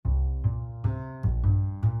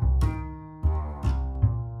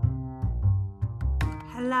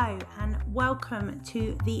Hello and welcome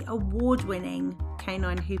to the award-winning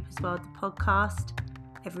Canine Hoopers World podcast.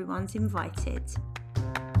 Everyone's invited.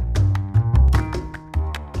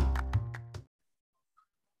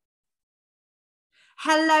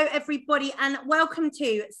 Hello everybody and welcome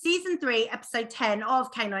to season 3 episode 10 of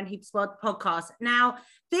Canine Hoopers World podcast. Now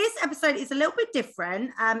this episode is a little bit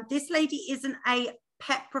different. This lady isn't a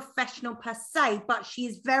pet professional per se, but she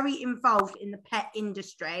is very involved in the pet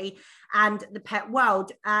industry and the pet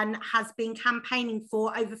world and has been campaigning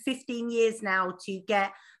for over 15 years now to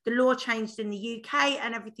get the law changed in the UK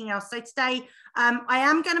and everything else. So today I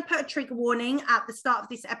am going to put a trigger warning at the start of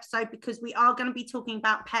this episode because we are going to be talking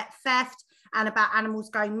about pet theft and about animals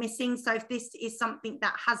going missing. So if this is something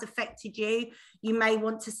that has affected you, you may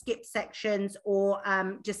want to skip sections or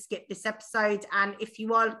just skip this episode. And if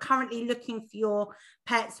you are currently looking for your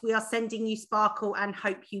pets, we are sending you Sparkle and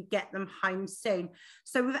hope you get them home soon.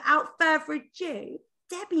 So without further ado,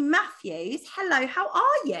 Debbie Matthews, hello, how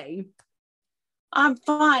are you? I'm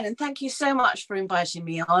fine, and thank you so much for inviting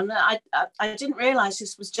me on. I didn't realise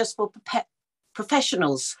this was just for pet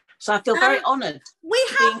professionals, so I feel very honoured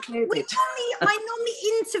to be included. I normally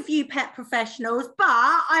interview pet professionals, but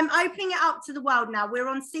I'm opening it up to the world now. We're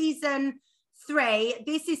on season 3.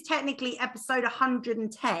 This is technically episode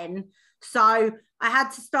 110, so I had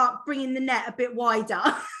to start bringing the net a bit wider.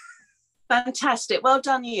 Fantastic. Well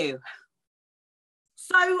done, you.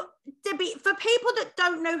 So, Debbie, for people that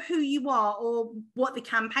don't know who you are or what the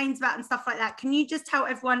campaign's about and stuff like that, can you just tell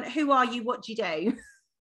everyone who are you, what do you do?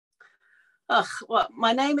 Well,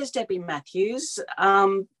 my name is Debbie Matthews.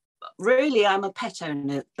 Really, I'm a pet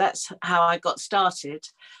owner. That's how I got started.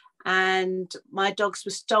 And my dogs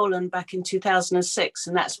were stolen back in 2006,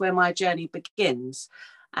 and that's where my journey begins.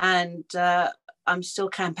 And I'm still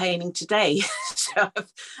campaigning today. So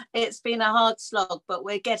it's been a hard slog, but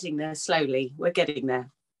we're getting there slowly. We're getting there.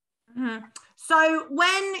 Mm-hmm. So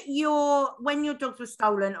when your dogs were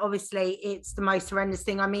stolen, obviously it's the most horrendous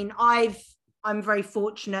thing. I mean, I'm very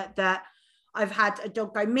fortunate that I've had a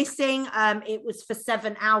dog go missing. It was for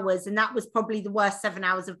 7 hours, and that was probably the worst 7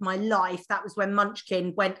 hours of my life. That was when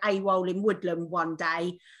Munchkin went AWOL in Woodland one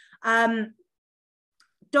day.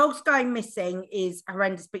 Dogs going missing is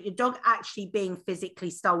horrendous, but your dog actually being physically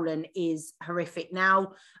stolen is horrific.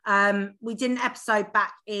 Now, we did an episode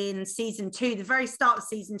back in season 2, the very start of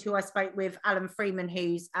season 2, I spoke with Alan Freeman,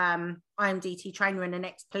 who's IMDT trainer and an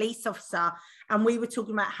ex-police officer, and we were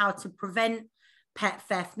talking about how to prevent pet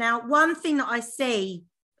theft. Now, one thing that I see,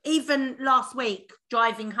 even last week,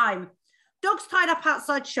 driving home, dogs tied up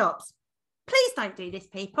outside shops. Please don't do this,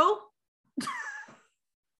 people.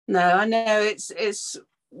 No, I know it's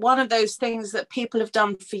one of those things that people have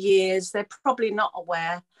done for years. They're probably not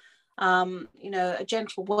aware. A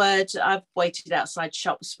gentle word. I've waited outside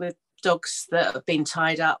shops with dogs that have been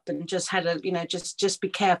tied up and just had just be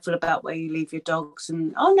careful about where you leave your dogs.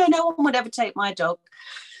 And no one would ever take my dog.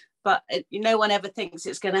 But no one ever thinks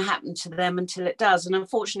it's going to happen to them until it does. And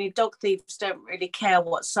unfortunately, dog thieves don't really care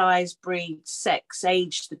what size, breed, sex,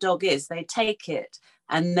 age the dog is. They take it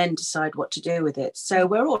and then decide what to do with it. So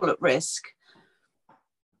we're all at risk.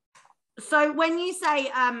 So when you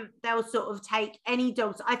say they'll sort of take any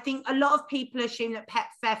dogs, I think a lot of people assume that pet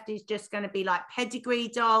theft is just going to be like pedigree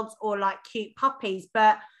dogs or like cute puppies.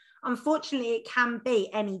 But unfortunately, it can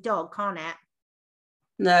be any dog, can't it?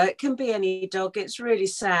 No, it can be any dog. It's really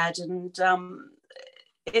sad. And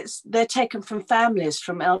they're taken from families,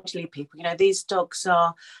 from elderly people. These dogs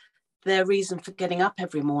are their reason for getting up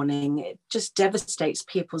every morning. It just devastates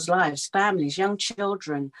people's lives, families, young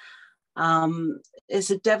children.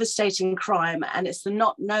 It's a devastating crime, and it's the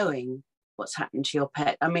not knowing what's happened to your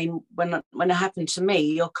pet. I mean, when it happened to me,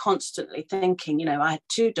 you're constantly thinking, I had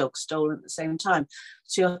 2 dogs stolen at the same time.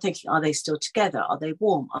 So you're thinking, are they still together? Are they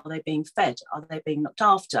warm? Are they being fed? Are they being looked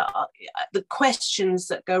after? The questions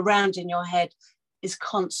that go round in your head is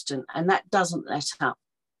constant, and that doesn't let up.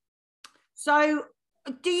 So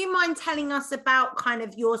do you mind telling us about kind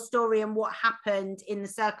of your story and what happened in the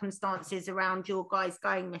circumstances around your guys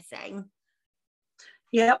going missing?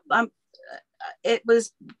 Yeah, it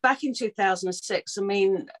was back in 2006. I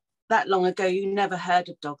mean, that long ago, you never heard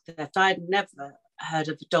of dog theft. I'd never heard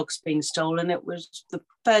of dogs being stolen. It was the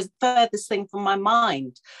furthest thing from my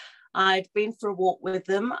mind. I'd been for a walk with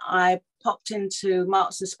them. I popped into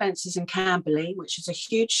Marks and Spencer's in Camberley, which is a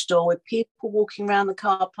huge store with people walking around the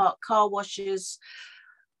car park, car washes,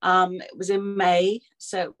 It was in May,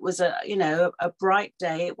 so it was a bright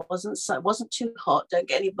day. It wasn't too hot. Don't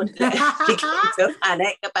get anybody into a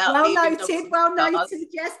panic about well noted.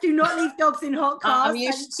 Yes, do not leave dogs in hot cars. I'm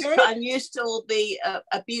used to all the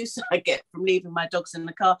abuse I get from leaving my dogs in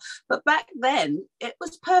the car. But back then, it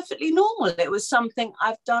was perfectly normal. It was something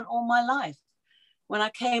I've done all my life. When I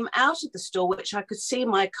came out of the store, which I could see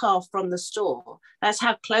my car from the store, that's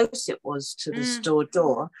how close it was to the store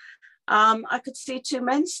door. I could see two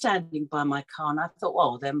men standing by my car, and I thought,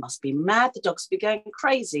 well, they must be mad. The dogs be going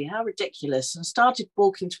crazy. How ridiculous. And started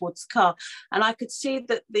walking towards the car. And I could see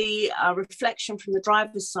that the reflection from the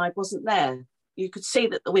driver's side wasn't there. You could see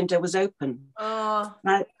that the window was open. Oh.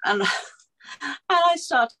 And I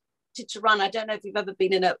started to run. I don't know if you've ever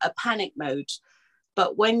been in a panic mode,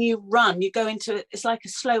 but when you run, you go into, it's like a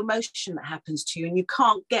slow motion that happens to you, and you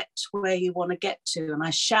can't get to where you want to get to. And I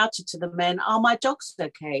shouted to the men, "Are my dogs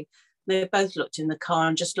okay?" They both looked in the car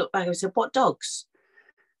and just looked back and said, "What dogs?"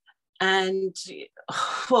 And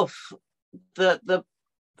the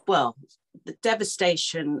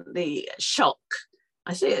devastation, the shock,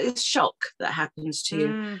 I say it's shock that happens to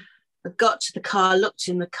you. I got to the car, looked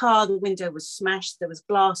in the car, the window was smashed, there was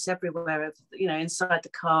glass everywhere, inside the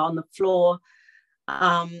car, on the floor.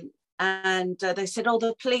 And they said, "Oh,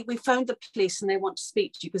 the police, we phoned the police and they want to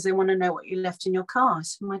speak to you because they want to know what you left in your car." I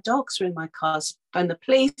said, "My dogs are in my car." So I phoned the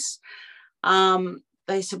police.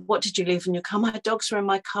 They said, "What did you leave in your car?" "My dogs were in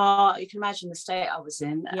my car." You can imagine the state I was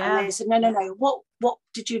in. Yeah. And they said, no. What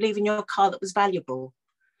did you leave in your car that was valuable?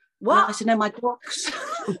 What? And I said, "No, my dogs."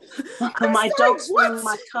 My dogs were in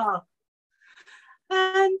my car.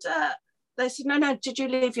 And they said, no, did you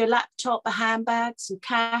leave your laptop, a handbag, some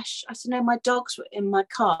cash? I said, "No, my dogs were in my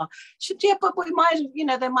car." She said, "Yeah, but we might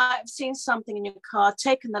have, they might have seen something in your car,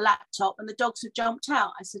 taken the laptop, and the dogs have jumped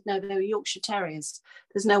out." I said, "No, they were Yorkshire Terriers.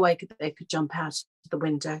 There's no way they could jump out the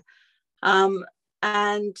window." And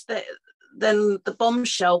then the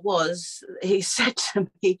bombshell was, he said to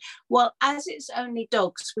me, "Well, as it's only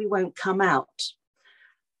dogs, we won't come out."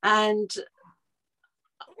 And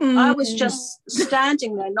I was just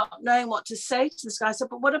standing there not knowing what to say to this guy. I said,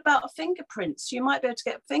 "But what about fingerprints? You might be able to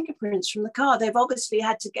get fingerprints from the car. They've obviously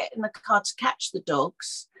had to get in the car to catch the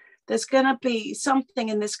dogs. There's going to be something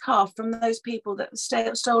in this car from those people that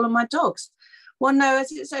have stolen my dogs." "Well, no,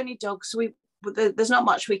 as it's only dogs, there's not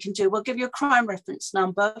much we can do. We'll give you a crime reference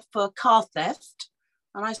number for car theft."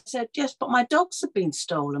 And I said, "Yes, but my dogs have been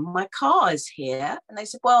stolen. My car is here." And they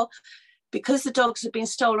said, "Well, because the dogs have been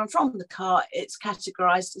stolen from the car, it's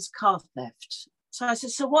categorized as car theft." So I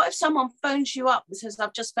said, "So what if someone phones you up and says,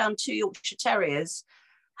 'I've just found 2 Yorkshire Terriers'?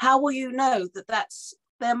 How will you know that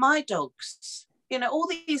they're my dogs?" All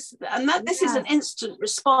these, and this is an instant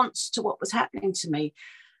response to what was happening to me.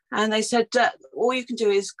 And they said, "All you can do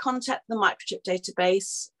is contact the microchip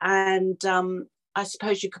database, and I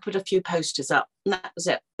suppose you could put a few posters up." And that was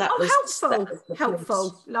it.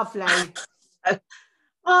 Helpful, lovely.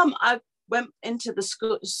 I went into the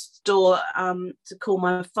store to call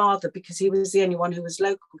my father, because he was the only one who was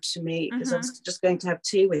local to me, because I was just going to have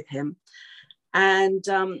tea with him. And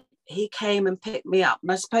he came and picked me up.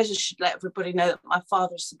 And I suppose I should let everybody know that my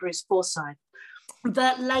father is Bruce Forsyth.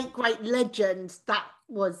 The late, great legend that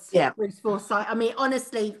was Bruce Forsyth. I mean,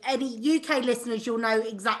 honestly, any UK listeners, you'll know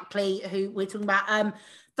exactly who we're talking about.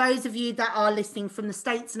 Those of you that are listening from the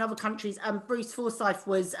States and other countries, Bruce Forsyth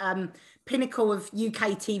was pinnacle of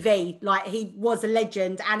UK TV. Like, he was a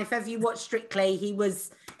legend, and if ever you watch Strictly, he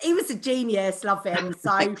was a genius. Love him.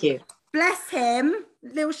 So Thank you. Bless him.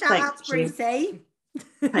 Little shout out to Brucey.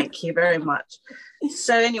 Thank you very much.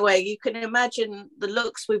 So anyway, you can imagine the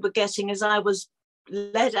looks we were getting as I was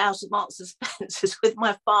led out of Marks and Spencer's with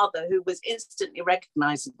my father, who was instantly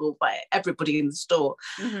recognizable by everybody in the store.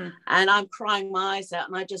 And I'm crying my eyes out,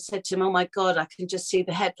 and I just said to him, "Oh my God, I can just see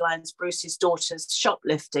the headlines, Bruce's daughter's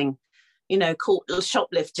shoplifting, caught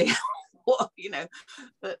shoplifting."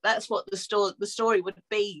 But that's what the story would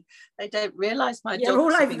be. They don't realize my dogs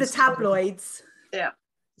all over the tabloids. Yeah.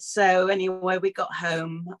 So anyway, we got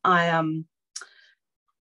home.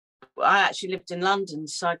 I actually lived in London,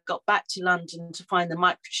 so I got back to London to find the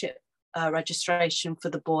microchip registration for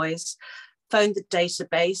the boys, phoned the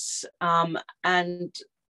database, and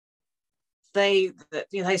they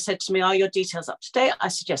said to me, "Are your details up to date?" I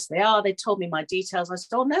said, "Yes, they are." They told me my details. I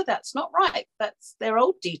said, "Oh no, that's not right. That's their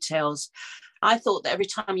old details." I thought that every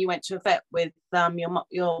time you went to a vet with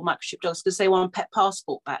your microchip dogs, because they were on pet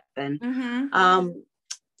passport back then,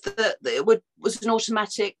 that it was an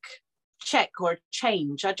automatic check or a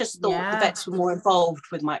change. I just thought the vets were more involved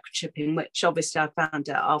with microchipping, which obviously I found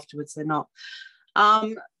out afterwards they're not.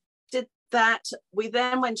 that we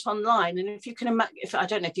then went online, and if you can imagine, if I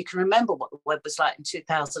don't know if you can remember what the web was like in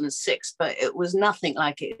 2006, but it was nothing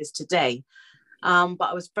like it is today. But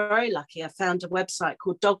I was very lucky. I found a website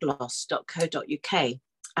called dogloss.co.uk,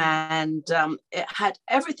 and it had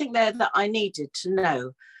everything there that I needed to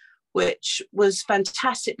know, which was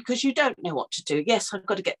fantastic because you don't know what to do. Yes, I've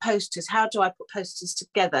got to get posters. How do I put posters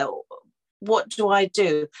together? What do I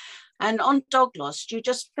do? And on Dogloss, you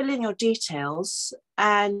just fill in your details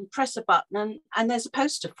and press a button, and there's a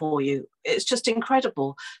poster for you. It's just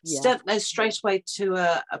incredible. Yeah. Sent those straight away to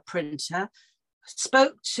a printer.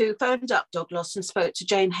 Phoned up Dogloss and spoke to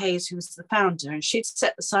Jane Hayes, who was the founder, and she'd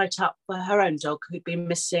set the site up for her own dog who'd been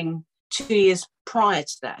missing 2 years prior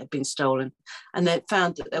to that, had been stolen, and they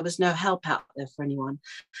found that there was no help out there for anyone.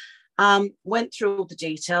 Went through all the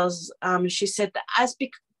details. She said that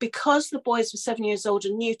because the boys were 7 years old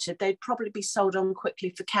and neutered, they'd probably be sold on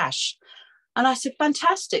quickly for cash. And I said,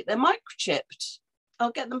 fantastic, they're microchipped. I'll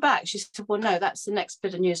get them back. She said, well, no, that's the next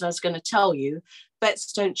bit of news I was going to tell you.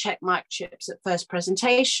 Vets don't check microchips at first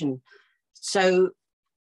presentation. So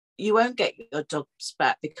you won't get your dogs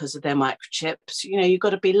back because of their microchips. You know, you've got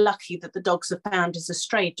to be lucky that the dogs are found as a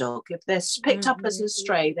stray dog. If they're picked up as a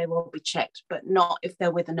stray, they will be checked, but not if they're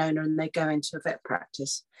with an owner and they go into a vet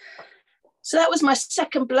practice. So that was my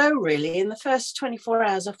second blow, really. In the first 24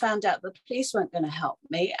 hours, I found out the police weren't going to help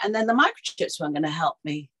me, and then the microchips weren't going to help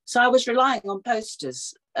me. So I was relying on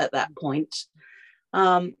posters at that point.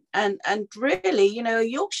 And really, you know, a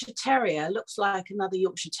Yorkshire Terrier looks like another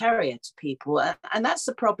Yorkshire Terrier to people. And that's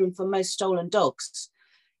the problem for most stolen dogs,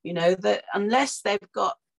 you know, that unless they've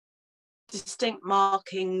got distinct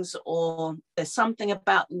markings or there's something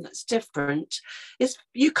about them that's different,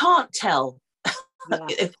 you can't tell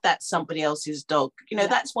if that's somebody else's dog. You know,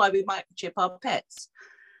 that's why we microchip our pets.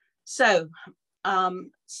 So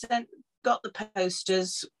got the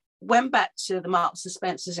posters, went back to the Marks and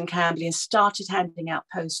Spencers in Camberley and started handing out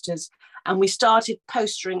posters, and we started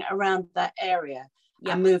postering around that area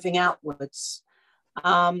and moving outwards.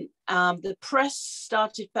 The press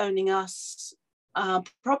started phoning us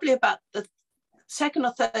probably about the second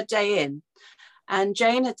or third day in, and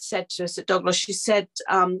Jane had said to us at Dogloss, she said,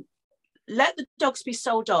 let the dogs be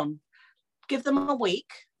sold on, give them a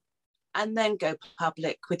week, and then go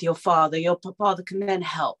public with your father. Your father can then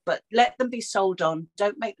help, but let them be sold on.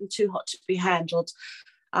 Don't make them too hot to be handled,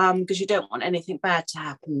 because you don't want anything bad to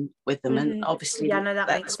happen with them. And obviously, that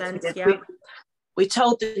makes sense. We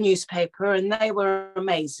told the newspaper, and they were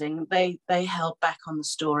amazing. They held back on the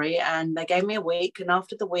story, and they gave me a week. And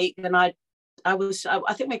after the week, and I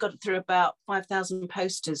think we got through about 5,000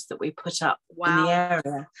 posters that we put up in the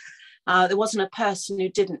area. There wasn't a person who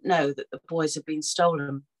didn't know that the boys had been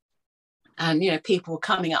stolen. And, you know, people were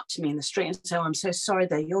coming up to me in the street and saying, oh, I'm so sorry,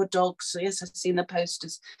 they're your dogs. So, yes, I've seen the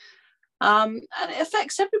posters. And it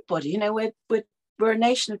affects everybody. You know, we're a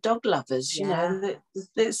nation of dog lovers. You know,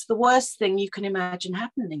 it's the worst thing you can imagine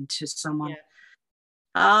happening to someone.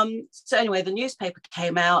 So anyway, the newspaper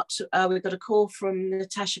came out. We got a call from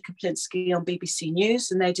Natasha Kaplinsky on BBC News,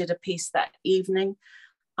 and they did a piece that evening.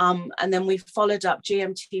 And then we followed up.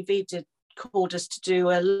 GMTV called us to do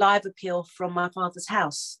a live appeal from my father's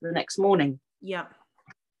house the next morning.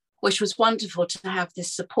 Which was wonderful to have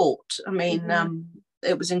this support. I mean,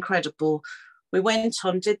 it was incredible. We went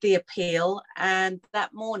on, did the appeal, and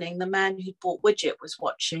that morning the man who bought Widget was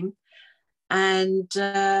watching, and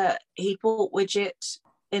he bought Widget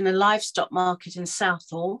in a livestock market in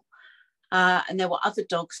Southall, and there were other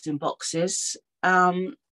dogs in boxes,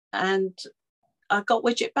 and I got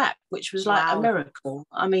Widget back, which was like a miracle.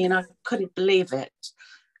 I mean, I couldn't believe it.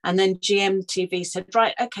 And then GMTV said,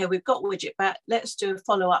 right, okay, we've got Widget back. Let's do a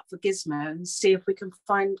follow-up for Gizmo and see if we can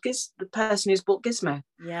find the person who's bought Gizmo.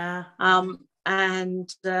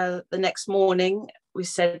 And the next morning, we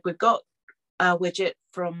said, we've got Widget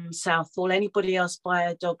from Southall. Anybody else buy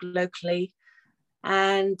a dog locally?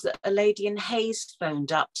 And a lady in Hayes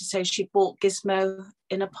phoned up to say she bought Gizmo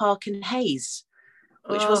in a park in Hayes,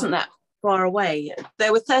 which wasn't that far away.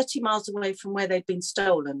 They were 30 miles away from where they'd been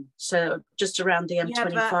stolen, so just around the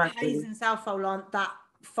M25. But Hayes and Southall aren't that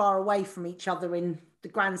far away from each other in the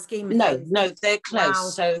grand scheme of things. No, they're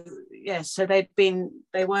close. So so they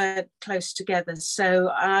were close together.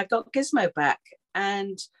 So I got Gizmo back,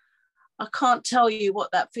 and I can't tell you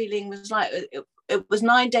what that feeling was like. It was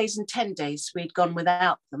 9 days and 10 days we'd gone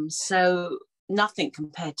without them, so nothing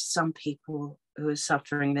compared to some people who are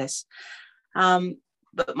suffering this.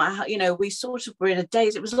 But we sort of were in a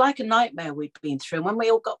daze. It was like a nightmare we'd been through. And when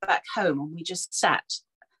we all got back home and we just sat,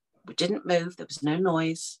 we didn't move. There was no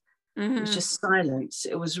noise. It was just silence.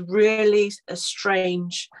 It was really a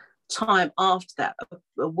strange time after that,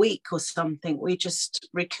 a week or something, we just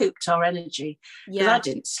recouped our energy, because I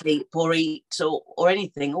didn't sleep or eat or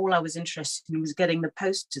anything. All I was interested in was getting the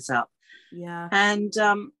posters up. And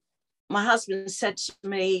my husband said to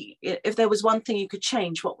me, if there was one thing you could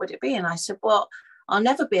change, what would it be? And I said, well, I'll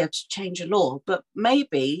never be able to change a law, but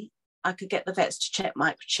maybe I could get the vets to check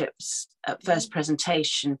microchips at first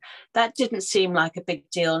presentation. That didn't seem like a big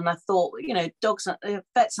deal. And I thought, you know,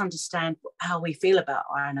 vets understand how we feel about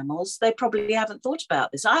our animals. They probably haven't thought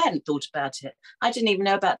about this. I hadn't thought about it. I didn't even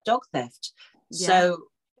know about dog theft. So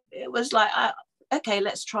it was like, okay,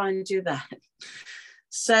 let's try and do that.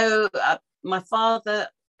 So my father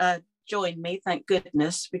joined me, thank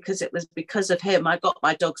goodness, because it was because of him I got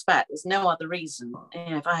my dogs back. There's no other reason. You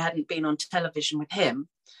know, if I hadn't been on television with him,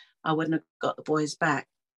 I wouldn't have got the boys back.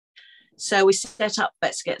 So we set up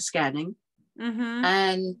Vets Get Scanning,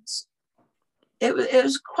 and it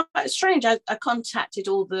was quite strange. I contacted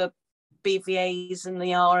all the BVAs and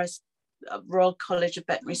the RS, Royal College of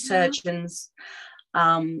Veterinary Surgeons,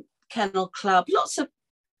 Kennel Club, lots of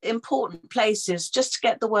important places, just to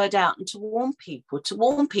get the word out and to warn people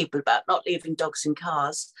about not leaving dogs in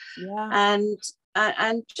cars, and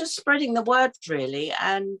just spreading the word, really.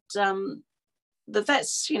 And the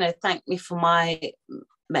vets, you know, thanked me for my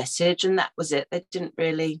message, and that was it. They didn't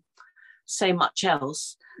really say much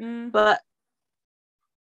else. But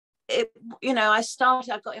you know, I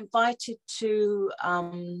got invited to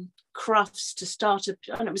Crufts to start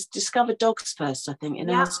and it was Discover Dogs First, I think, in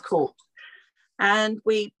Earls Court. And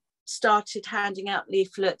we started handing out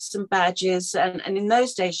leaflets and badges. And in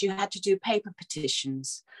those days, you had to do paper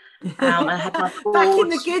petitions. I had my board. Back in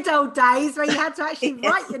the good old days where you had to actually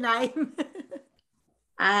write your name.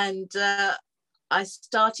 And I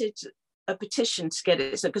started a petition to get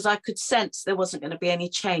it, because I could sense there wasn't going to be any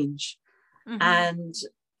change. And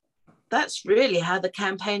that's really how the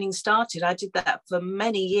campaigning started. I did that for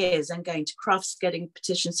many years, and going to Crufts, getting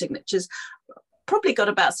petition signatures. Probably got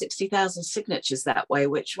about 60,000 signatures that way,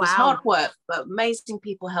 which was hard work, but amazing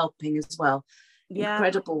people helping as well.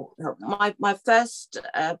 Incredible. My first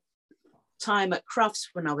time at Crufts,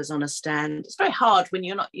 when I was on a stand, it's very hard when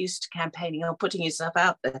you're not used to campaigning or putting yourself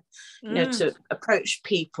out there, you know, to approach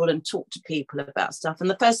people and talk to people about stuff. And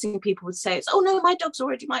the first thing people would say is, oh no, my dog's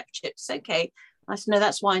already microchipped. Okay. I said, no,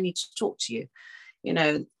 that's why I need to talk to you, you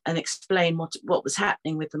know, and explain what was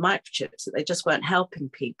happening with the microchips, that they just weren't helping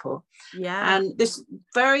people. And this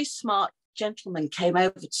very smart gentleman came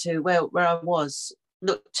over to where I was,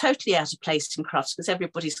 looked totally out of place in Crufts, because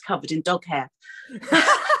everybody's covered in dog hair.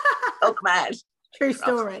 Dog mad. True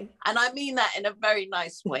story. And I mean that in a very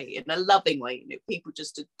nice way, in a loving way. You know, people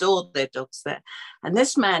just adored their dogs there. And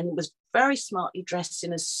this man was very smartly dressed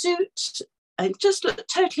in a suit and just looked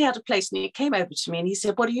totally out of place. And he came over to me and he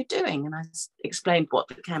said, what are you doing? And I explained what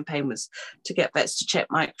the campaign was, to get vets to check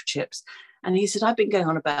microchips. And he said, I've been going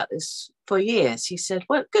on about this for years. He said,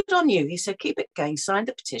 well, good on you. He said, keep it going, sign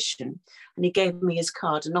the petition. And he gave me his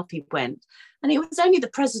card and off he went. And he was only the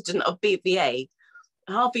president of BVA.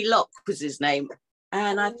 Harvey Locke was his name.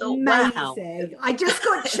 And I thought, wow. I just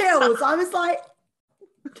got chills. I was like...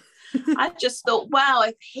 I just thought, wow,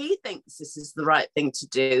 if he thinks this is the right thing to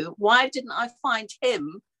do, why didn't I find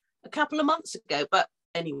him a couple of months ago? But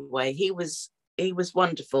anyway, he was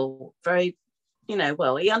wonderful. Very, you know,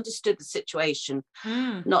 well, he understood the situation,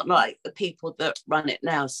 not like the people that run it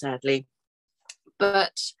now, sadly.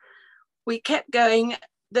 But we kept going.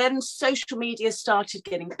 Then social media started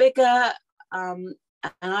getting bigger. And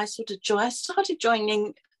I started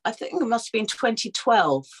joining, I think it must have been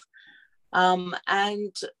 2012.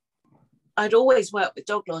 And I'd always worked with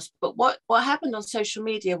dog loss, but what happened on social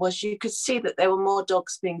media was you could see that there were more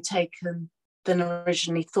dogs being taken than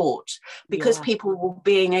originally thought, because people were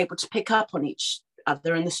being able to pick up on each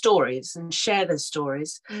other in the stories and share their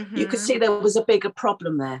stories. You could see there was a bigger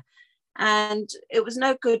problem there. And it was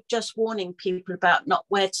no good just warning people about not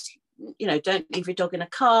where to, you know, don't leave your dog in a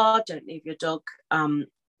car, don't leave your dog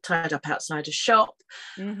tied up outside a shop.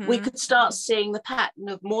 We could start seeing the pattern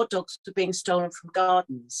of more dogs were being stolen from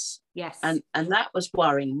gardens. Yes. And that was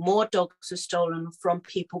worrying. More dogs are stolen from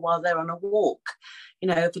people while they're on a walk, you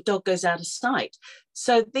know, if a dog goes out of sight.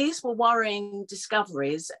 So these were worrying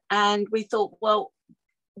discoveries. And we thought, well,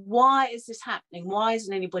 why is this happening? Why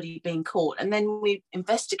isn't anybody being caught? And then we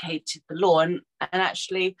investigated the law, and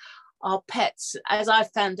actually our pets, as I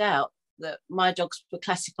found out that my dogs were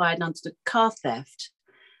classified under the car theft,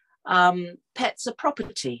 pets are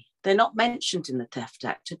property. They're not mentioned in the Theft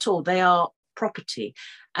Act at all. They are property,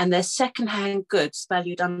 and they're second-hand goods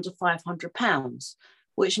valued under £500,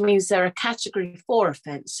 which means they're a Category 4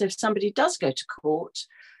 offence. So if somebody does go to court,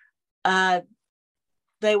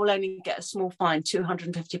 they will only get a small fine,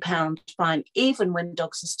 £250 fine, even when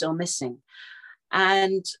dogs are still missing.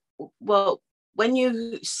 And well, when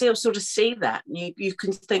you sort of see that, you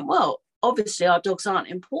can think, well, obviously our dogs aren't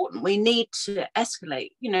important. We need to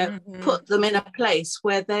escalate, put them in a place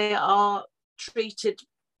where they are treated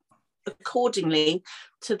accordingly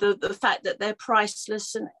to the fact that they're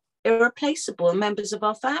priceless and irreplaceable and members of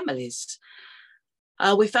our families.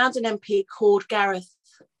 We found an MP called Gareth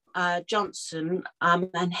Johnson,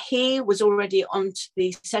 and he was already on to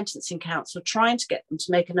the Sentencing Council trying to get them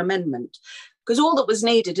to make an amendment, because all that was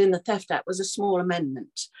needed in the Theft Act was a small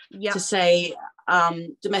amendment to say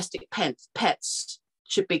domestic pets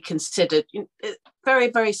should be considered. Very,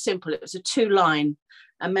 very simple. It was a 2-line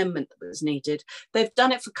amendment that was needed. They've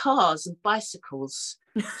done it for cars and bicycles.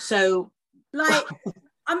 So like,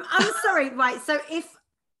 I'm sorry, right? So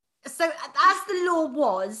as the law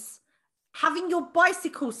was, having your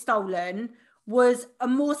bicycle stolen was a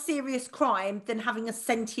more serious crime than having a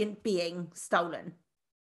sentient being stolen.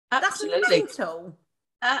 Absolutely. That's mental.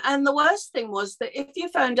 And the worst thing was that if you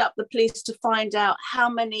phoned up the police to find out how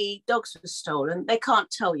many dogs were stolen, they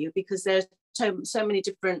can't tell you, because there's so many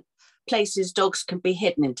different places dogs can be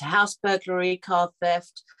hidden into: house burglary, car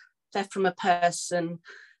theft, theft from a person.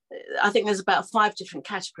 I think there's about 5 different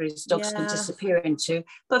categories dogs can disappear into.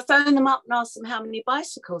 But phone them up and ask them how many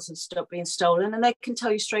bicycles have stopped being stolen, and they can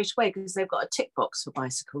tell you straight away, because they've got a tick box for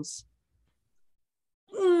bicycles.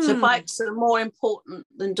 So bikes are more important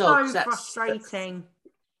than dogs. So frustrating.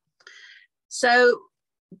 So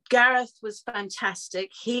Gareth was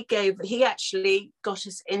fantastic. He actually got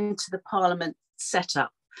us into the Parliament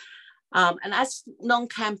setup. And as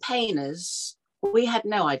non-campaigners, we had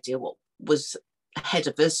no idea what was ahead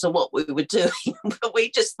of us or what we were doing, but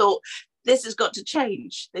we just thought, this has got to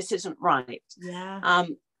change. This isn't right. Yeah.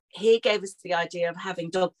 He gave us the idea of having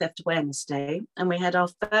Dog Theft Awareness Day, and we had our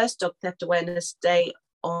first Dog Theft Awareness Day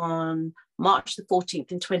on March the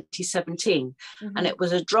 14th in 2017, and it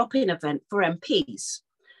was a drop-in event for MPs.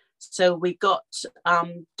 So we got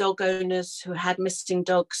dog owners who had missing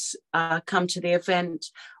dogs come to the event.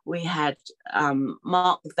 We had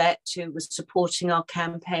Mark the vet, who was supporting our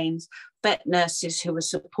campaigns, vet nurses who were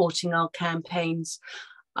supporting our campaigns.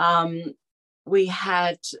 We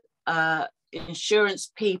had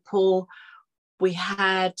insurance people. We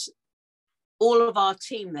had all of our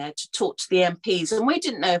team there to talk to the MPs. And we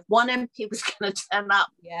didn't know if one MP was going to turn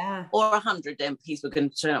up or 100 MPs were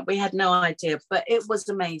going to turn up. We had no idea, but it was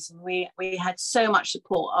amazing. We had so much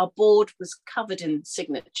support. Our board was covered in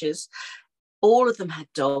signatures. All of them had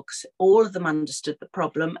dogs. All of them understood the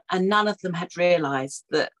problem, and none of them had realised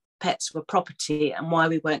that pets were property and why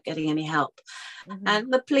we weren't getting any help.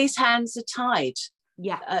 And the police hands are tied.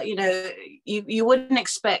 Yeah, you wouldn't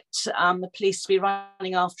expect the police to be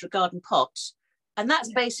running after a garden pot, and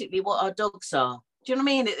that's basically what our dogs are. Do you know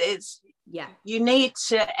what I mean? It's you need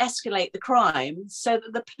to escalate the crime so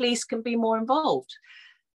that the police can be more involved.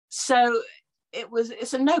 So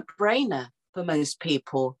it's a no-brainer for most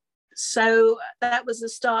people. So that was the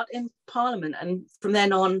start in Parliament, and from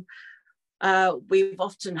then on, we've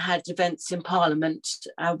often had events in Parliament,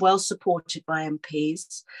 well supported by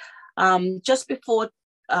MPs. Just before,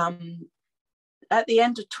 at the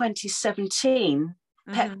end of 2017,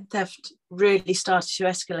 pet theft really started to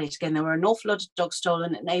escalate again. There were an awful lot of dogs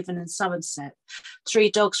stolen in Avon and Somerset. 3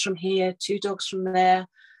 dogs from here, 2 dogs from there,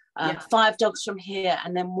 5 dogs from here,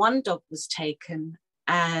 and then 1 dog was taken,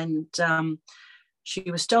 and she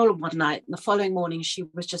was stolen one night, and the following morning she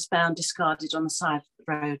was just found discarded on the side of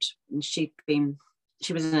the road, and she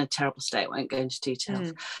was in a terrible state. I won't go into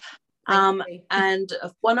details. And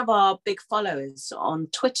one of our big followers on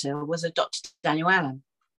Twitter was a Dr. Daniel Allen,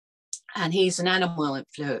 and he's an animal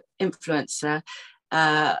influencer,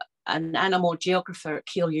 an animal geographer at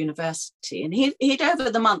Keele University, and he'd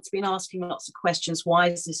over the months been asking lots of questions. Why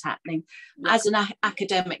is this happening? As an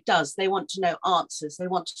academic does, they want to know answers. They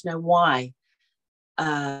want to know why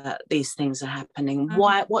these things are happening.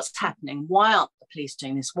 What's happening? Why aren't the police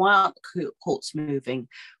doing this? Why aren't the courts moving?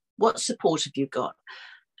 What support have you got?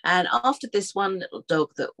 And after this one little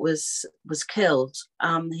dog that was killed,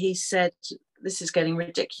 he said, "This is getting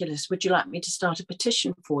ridiculous. Would you like me to start a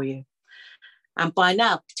petition for you?" And by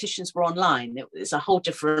now, petitions were online. It's a whole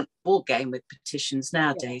different ball game with petitions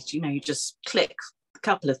nowadays. You just click a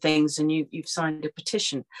couple of things and you've signed a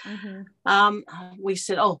petition. We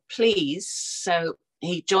said, "Oh, please." So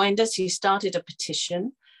he joined us. He started a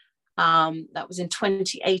petition. That was in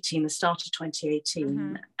 2018, the start of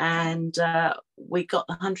 2018. And we got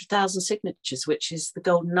 100,000 signatures, which is the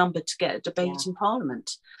golden number to get a debate in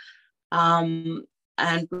Parliament.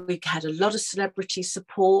 and we had a lot of celebrity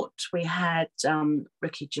support. We had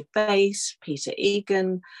Ricky Gervais, Peter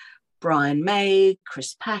Egan, Brian May,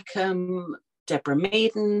 Chris Packham, Deborah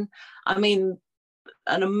Meaden. I mean,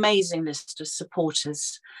 an amazing list of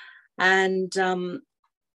supporters. And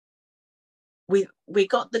we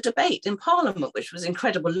got the debate in Parliament, which was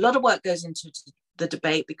incredible. A lot of work goes into the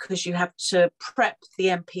debate because you have to prep the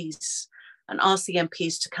MPs and ask the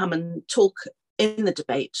MPs to come and talk in the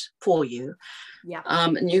debate for you. Yeah.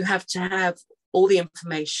 And you have to have all the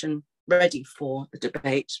information ready for the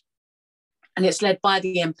debate. And it's led by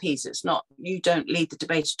the MPs. It's not, you don't lead the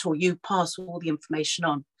debate at all. You pass all the information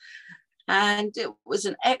on. And it was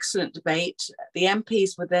an excellent debate. The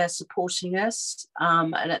MPs were there supporting us.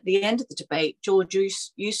 And at the end of the debate, George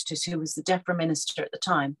Eustice, who was the DEFRA minister at the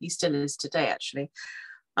time, he still is today actually,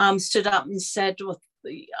 stood up and said, well,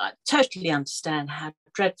 I totally understand how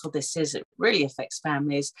dreadful this is. It really affects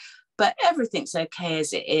families, but everything's okay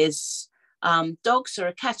as it is. Dogs are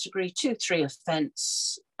a category 2-3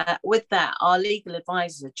 offence. With that, our legal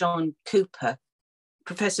advisor, John Cooper,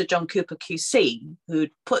 Professor John Cooper QC, who'd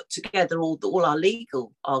put together all our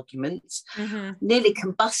legal arguments, nearly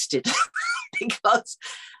combusted because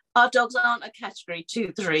our dogs aren't a category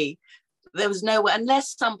 2-3. There was nowhere,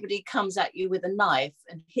 unless somebody comes at you with a knife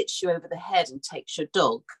and hits you over the head and takes your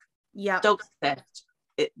dog. Yeah. Dog theft,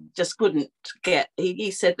 it just couldn't get. He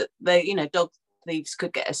said that dog thieves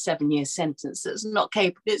could get a 7-year sentence. It's not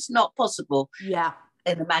capable. It's not possible. Yeah.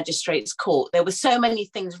 In the magistrate's court, there were so many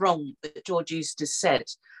things wrong that George Eustice said,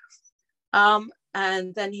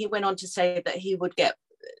 and then he went on to say that he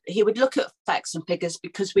would look at facts and figures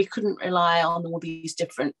because we couldn't rely on all these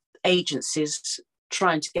different agencies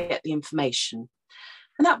trying to get the information.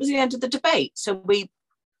 And that was the end of the debate. So we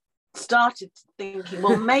started thinking,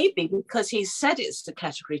 well, maybe because he said it's the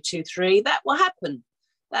category 2-3, that will happen.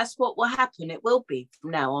 That's what will happen. It will be from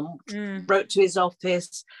now on. Wrote to his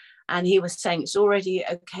office, and he was saying it's already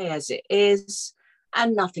okay as it is,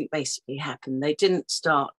 and nothing basically happened. They didn't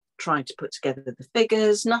start trying to put together the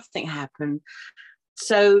figures, nothing happened.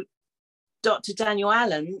 So Dr. Daniel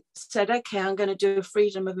Allen said, okay, I'm going to do a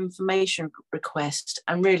freedom of information request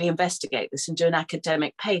and really investigate this and do an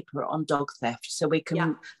academic paper on dog theft. So we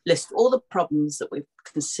can list all the problems that we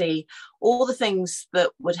can see, all the things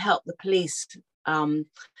that would help the police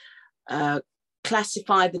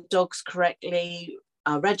classify the dogs correctly,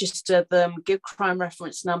 register them, give crime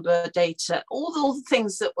reference number data, all the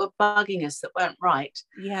things that were bugging us that weren't right.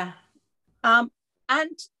 Yeah.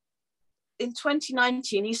 And in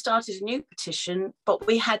 2019, he started a new petition, but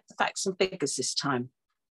we had the facts and figures this time.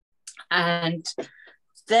 And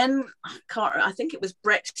then, I think it was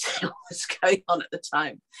Brexit was going on at the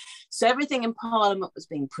time. So everything in Parliament was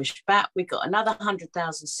being pushed back. We got another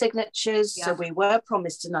 100,000 signatures. Yeah. So we were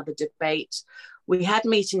promised another debate. We had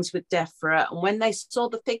meetings with DEFRA, and when they saw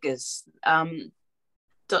the figures,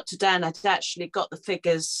 Dr. Dan had actually got the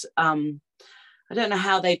figures. I don't know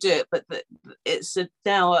how they do it, but it's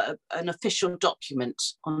now an official document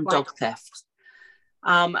on dog theft.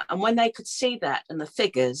 And when they could see that and the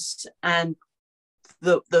figures and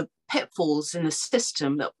the pitfalls in the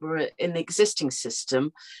system that were in the existing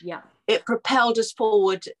system, it propelled us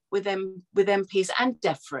forward with MPs and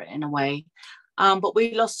DEFRA in a way. But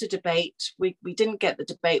we lost a debate. We didn't get the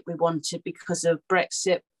debate we wanted because of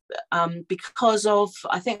Brexit. Because of,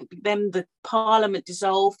 I think, then the Parliament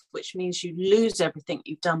dissolved, which means you lose everything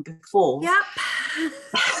you've done before.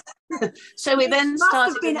 Yep. So we then started.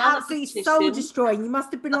 Must have been absolutely soul destroying. You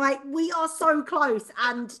must have been like, we are so close,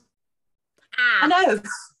 and I know.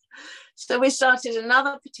 So we started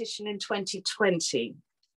another petition in 2020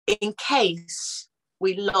 in case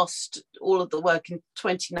we lost all of the work in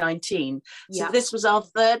 2019. So this was our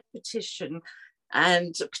third petition.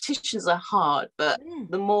 And petitions are hard, but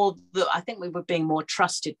the more that I think we were being more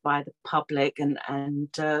trusted by the public, and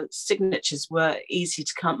signatures were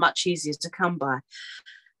much easier to come by.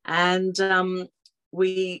 And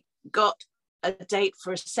we got a date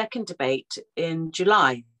for a second debate in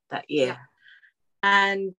July that year.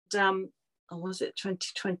 And was it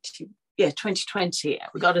 2020? Yeah, 2020.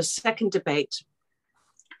 We got a second debate,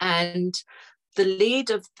 and the lead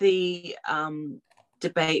of the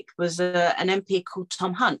debate was an MP called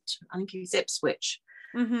Tom Hunt. I think he was Ipswich.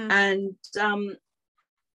 And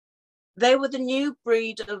they were the new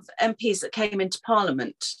breed of MPs that came into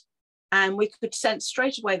Parliament, and we could sense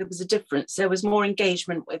straight away there was a difference. There was more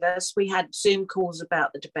engagement with us. We had Zoom calls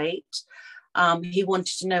about the debate. He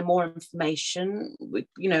wanted to know more information.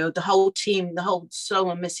 The whole team, the whole Slow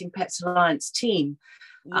on Missing Pets Alliance team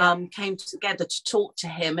came together to talk to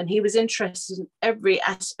him, and he was interested in every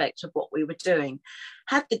aspect of what we were doing.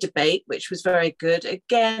 Had the debate, which was very good.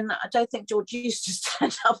 Again, I don't think George used to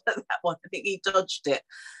stand up at that one. I think he dodged it.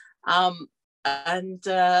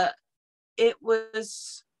 It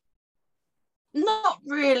was not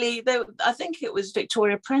really, I think it was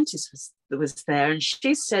Victoria Prentice was there, and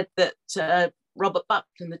she said that Robert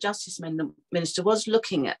Buckland, the Justice Minister, was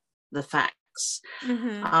looking at the facts,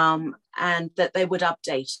 and that they would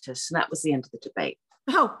update us, and that was the end of the debate.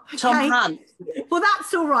 Oh, okay. Tom Hunt. Well,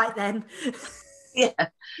 that's all right then. Yeah.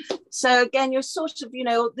 So again, you're sort of,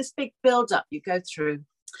 this big build-up you go through.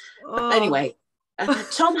 But anyway,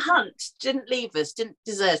 Tom Hunt didn't leave us, didn't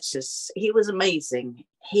desert us. He was amazing.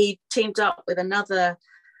 He teamed up with another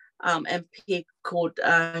MP called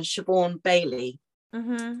Siobhan Bailey,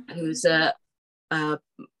 whose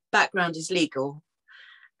background is legal.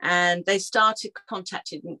 And they started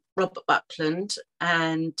contacting Robert Buckland,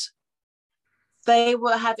 and they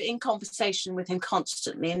were having conversation with him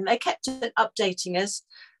constantly, and they kept updating us,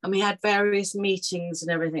 and we had various meetings and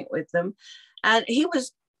everything with them. And he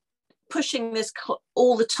was pushing this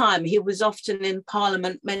all the time. He was often in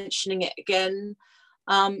Parliament mentioning it again.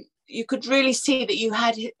 You could really see that you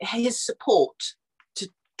had his support to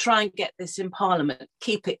try and get this in Parliament,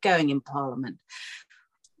 keep it going in Parliament.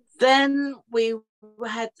 Then we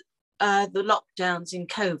had the lockdowns in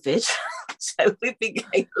COVID, so we've been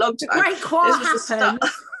going a long time. Great, what happened?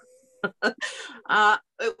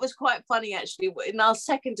 It was quite funny, actually. In our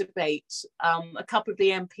second debate, a couple of the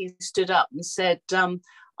MPs stood up and said,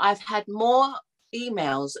 I've had more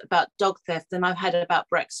emails about dog theft than I've had about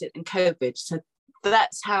Brexit and COVID. So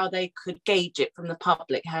that's how they could gauge it from the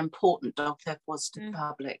public, how important dog theft was to the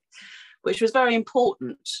public, which was very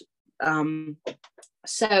important.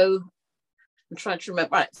 So I'm trying to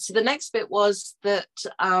remember. Right. So the next bit was that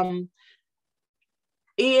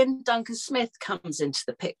Ian Duncan Smith comes into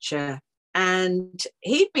the picture, and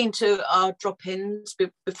he'd been to our drop-ins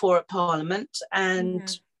before at Parliament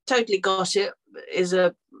and totally got it. Is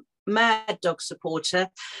a mad dog supporter.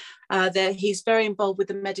 He's very involved with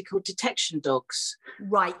the medical detection dogs.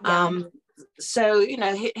 Right. Yeah. So,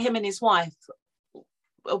 him and his wife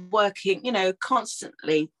are working,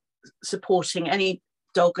 constantly supporting any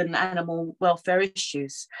dog and animal welfare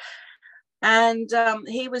issues. And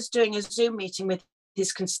he was doing a Zoom meeting with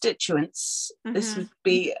his constituents. This would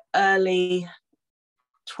be early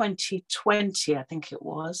 2020, I think it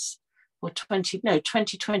was. Or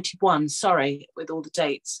 2021, sorry, with all the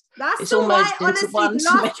dates. It's all right, honestly,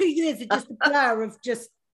 the last 2 years are just a blur of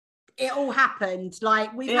just, it all happened.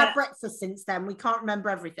 Like, we've had breakfast since then, we can't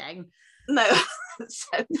remember everything. No,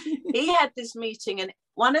 so he had this meeting, and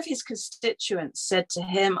one of his constituents said to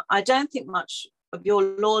him, I don't think much of your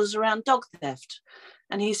laws around dog theft.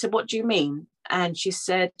 And he said, what do you mean? And she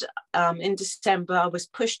said, in December, I was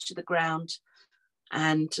pushed to the ground,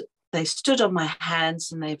 and they stood on my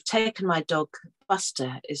hands, and they've taken my dog.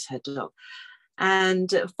 Buster is her dog. And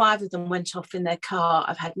 5 of them went off in their car.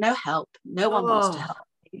 I've had no help. No one wants to help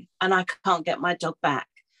me. And I can't get my dog back.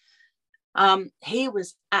 He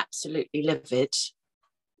was absolutely livid.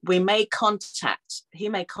 We made contact. He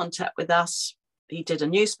made contact with us. He did a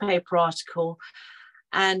newspaper article.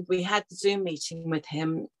 And we had the Zoom meeting with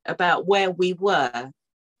him about where we were.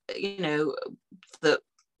 That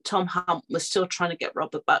Tom Hunt was still trying to get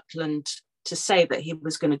Robert Buckland to say that he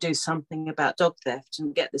was going to do something about dog theft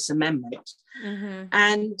and get this amendment.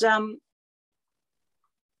 And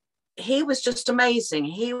he was just amazing.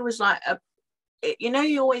 He was like,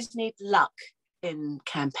 you always need luck in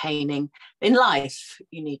campaigning. In life,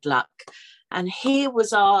 you need luck. And he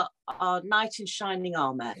was our knight in shining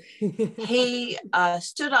armour. He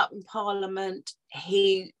stood up in Parliament.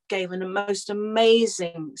 He gave a most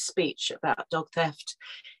amazing speech about dog theft.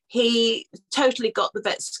 He totally got the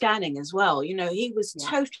vet scanning as well. He was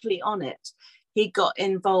totally on it. He got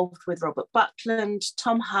involved with Robert Buckland,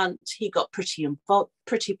 Tom Hunt. He got Priti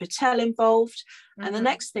Patel involved. And the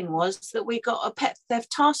next thing was that we got a pet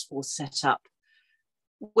theft task force set up,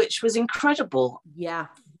 which was incredible. Yeah.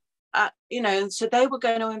 So they were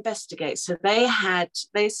going to investigate. So they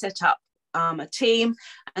set up a team,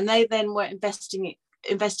 and they then were investigating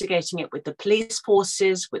it with the police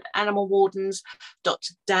forces, with animal wardens.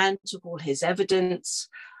 Dr. Dan took all his evidence.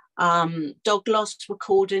 Dog Lost were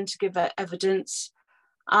called in to give evidence.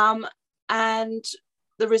 And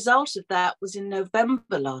the result of that was in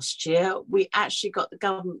November last year, we actually got the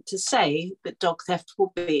government to say that dog theft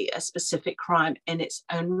will be a specific crime in its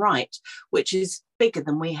own right, which is bigger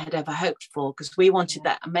than we had ever hoped for, because we wanted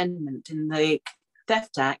that amendment in the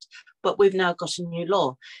Theft Act, but we've now got a new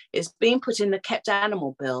law. It's been put in the Kept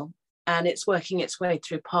Animal Bill, and it's working its way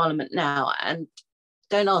through Parliament now. And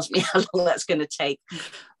don't ask me how long that's going to take,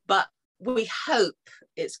 but we hope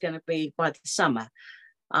it's going to be by the summer.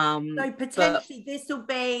 So potentially this will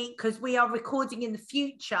be, because we are recording in the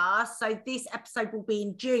future, so this episode will be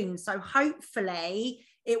in June. So hopefully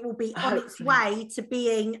it will be on its way to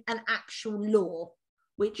being an actual law,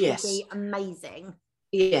 which will be amazing.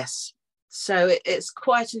 Yes. So it's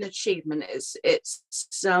quite an achievement. It's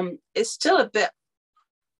still a bit,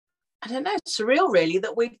 I don't know, surreal really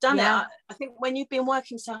that we've done it. I think when you've been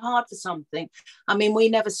working so hard for something, I mean, we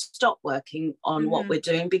never stop working on what we're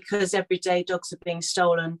doing, because every day dogs are being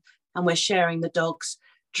stolen and we're sharing the dogs,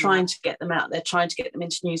 trying to get them out there, trying to get them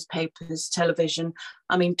into newspapers, television.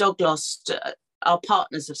 I mean, Dog Lost, our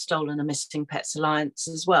partners have stolen a Missing Pets Alliance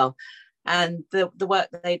as well. And the work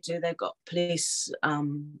that they do, they've got police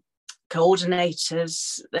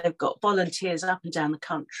coordinators, they've got volunteers up and down the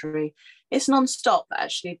country. It's non-stop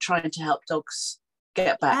actually trying to help dogs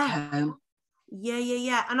get back home.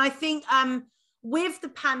 Yeah. And I think with the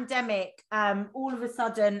pandemic, all of a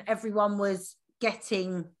sudden everyone was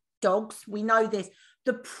getting dogs. We know this.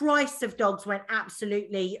 The price of dogs went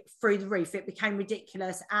absolutely through the roof. It became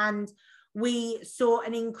ridiculous. And we saw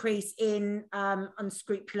an increase in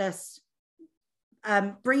unscrupulous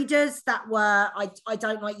breeders that were, I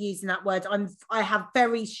don't like using that word. I have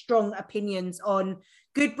very strong opinions on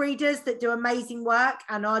good breeders that do amazing work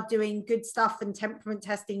and are doing good stuff and temperament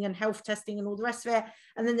testing and health testing and all the rest of it.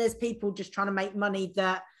 And then there's people just trying to make money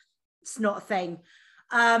that it's not a thing.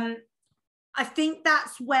 I think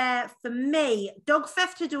that's where, for me, dog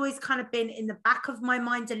theft had always kind of been in the back of my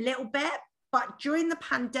mind a little bit, but during the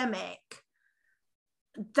pandemic,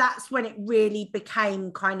 that's when it really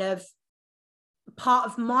became kind of part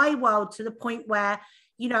of my world, to the point where,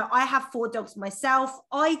 you know, I have 4 dogs myself.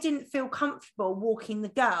 I didn't feel comfortable walking the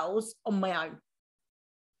girls on my own.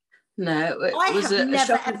 No, I have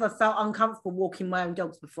never ever felt uncomfortable walking my own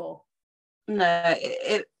dogs before. No,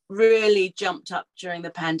 it really jumped up during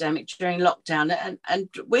the pandemic, during lockdown, and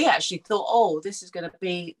we actually thought, oh, this is going to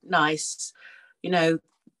be nice, you know,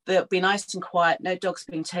 they'll be nice and quiet, no dogs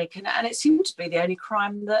being taken, and it seemed to be the only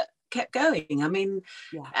crime that kept going. I mean,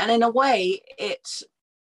 and in a way, it,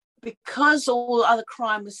 because all other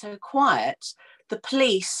crime was so quiet, the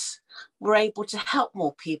police were able to help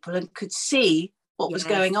more people and could see what was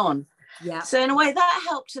going on. Yeah. So in a way that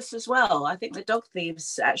helped us as well. I think the dog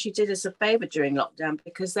thieves actually did us a favour during lockdown,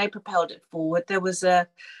 because they propelled it forward. There was a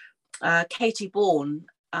Katie Bourne,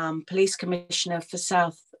 police commissioner for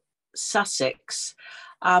South Sussex,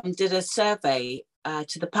 did a survey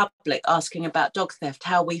to the public asking about dog theft,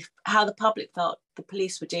 how the public felt the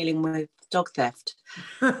police were dealing with dog theft.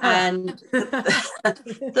 And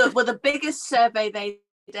the biggest survey they'd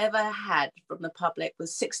ever had from the public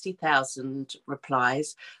was 60,000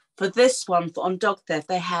 replies. For this one, on dog theft,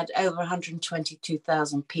 they had over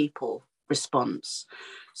 122,000 people response.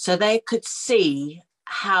 So they could see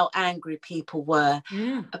how angry people were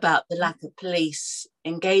about the lack of police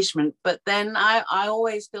engagement. But then I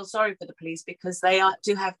always feel sorry for the police, because they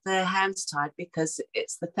do have their hands tied, because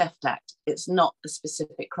it's the Theft Act. It's not a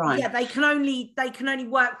specific crime. Yeah, they can only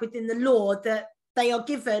work within the law that they are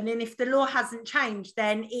given, and if the law hasn't changed,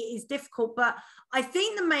 then it is difficult. But I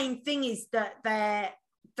think the main thing is that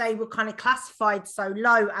they were kind of classified so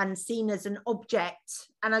low and seen as an object,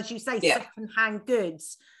 and as you say, second-hand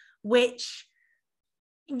goods, which,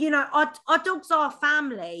 you know, our dogs are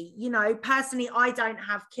family. You know, personally, I don't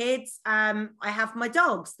have kids. I have my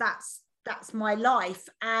dogs. That's my life.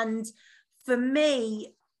 And for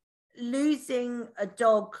me, losing a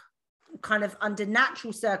dog kind of under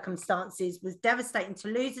natural circumstances was devastating. To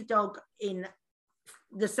lose a dog in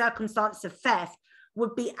the circumstance of theft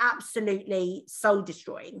would be absolutely soul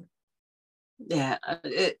destroying. Yeah,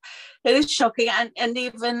 it is shocking. And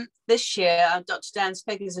even this year, Dr. Dan's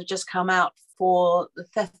figures have just come out for the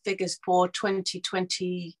theft figures for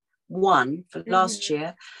 2021 for last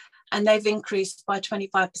year, and they've increased by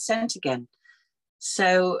 25% again.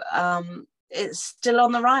 So it's still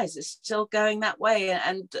on the rise. It's still going that way.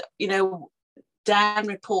 And, you know, Dan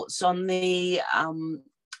reports on the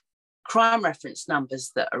crime reference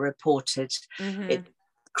numbers that are reported.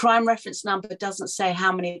 Crime reference number doesn't say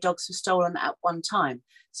how many dogs were stolen at one time.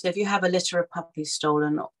 So if you have a litter of puppies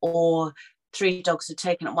stolen or 3 dogs are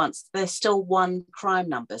taken at once, there's still one crime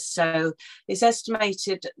number. So it's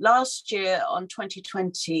estimated last year on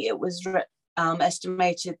 2020, it was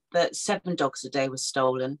estimated that 7 dogs a day were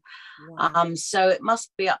stolen. Wow. So it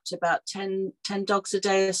must be up to about 10 dogs a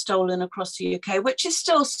day are stolen across the UK, which is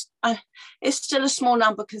still a small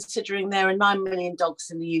number considering there are 9 million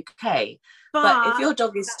dogs in the UK. But if your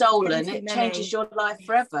dog is stolen, it changes your life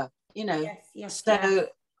forever. you know. Yes. So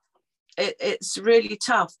it's really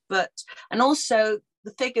tough. And also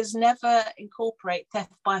the figures never incorporate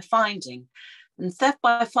theft by finding. And theft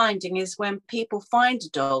by finding is when people find a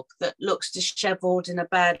dog that looks disheveled in a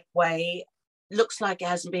bad way, looks like it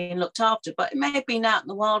hasn't been looked after, but it may have been out in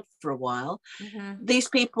the wild for a while. Mm-hmm. These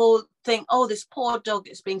people think, oh, this poor dog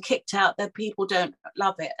is being kicked out, their people don't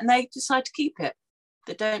love it, and they decide to keep it.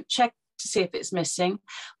 They don't check to see if it's missing.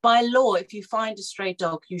 By law, if you find a stray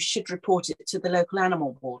dog, you should report it to the local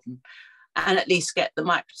animal warden and at least get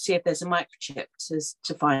see if there's a microchip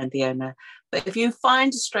to find the owner. But if you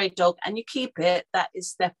find a stray dog and you keep it, that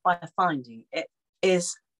is theft by finding. It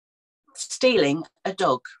is stealing a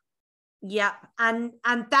dog. Yeah, and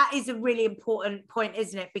that is a really important point,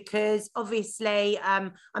 isn't it? Because obviously,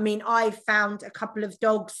 I mean, I found a couple of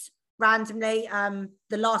dogs randomly.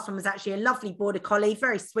 The last one was actually a lovely border collie,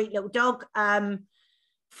 very sweet little dog.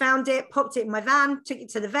 Found it, popped it in my van, took it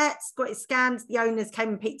to the vets, got it scanned. The owners came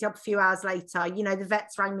and picked it up a few hours later. You know, the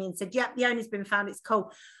vets rang me and said, yep, the owner's been found, it's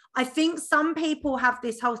cool. I think some people have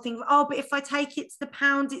this whole thing of, oh, but if I take it to the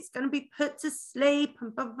pound, it's going to be put to sleep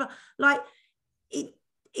and blah, blah, blah. Like,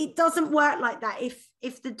 it doesn't work like that.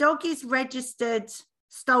 If the dog is registered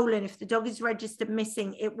stolen, if the dog is registered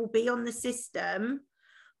missing, it will be on the system.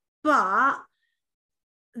 But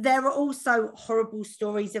there are also horrible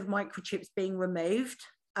stories of microchips being removed,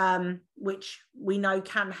 which we know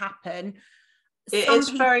can happen. It's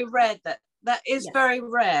very rare. That is very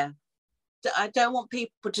rare. I don't want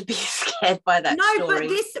people to be scared by that story.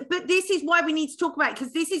 But this is why we need to talk about it,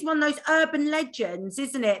 because this is one of those urban legends,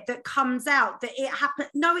 isn't it, that comes out that it happened.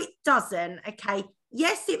 No, it doesn't. Okay.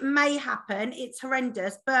 Yes, it may happen. It's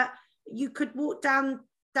horrendous, but you could walk down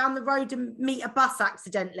the road and meet a bus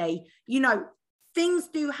accidentally. You know, things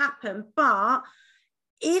do happen. But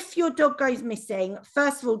if your dog goes missing,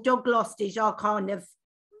 first of all, dog lost is our kind of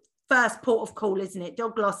first port of call, isn't it?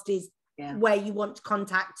 Dog lost is where you want to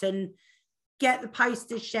contact and get the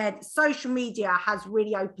posters shared. Social media has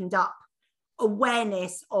really opened up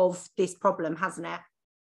awareness of this problem, hasn't it?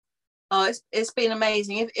 Oh, it's been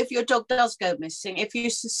amazing. If your dog does go missing, if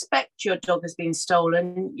you suspect your dog has been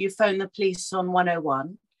stolen, you phone the police on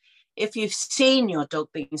 101. If you've seen your dog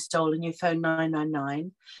being stolen, you phone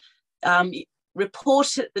 999. Report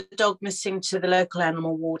the dog missing to the local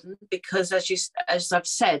animal warden, because as I've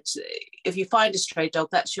said, if you find a stray dog,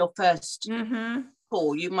 that's your first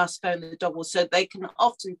call. You must phone the dog, so they can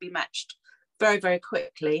often be matched very, very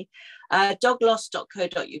quickly.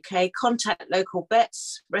 Doglost.co.uk, contact local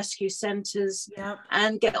vets, rescue centres,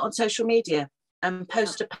 and get on social media and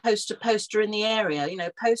post a poster in the area. You know,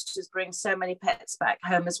 posters bring so many pets back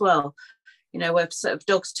home as well. You know, where sort of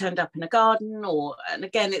dogs turned up in a garden, and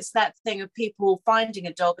again, it's that thing of people finding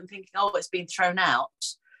a dog and thinking, oh, it's been thrown out,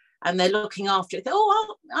 and they're looking after it.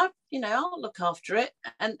 I'll look after it,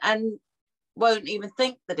 and won't even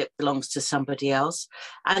think that it belongs to somebody else.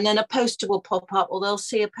 And then a poster will pop up, or they'll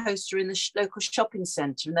see a poster in the local shopping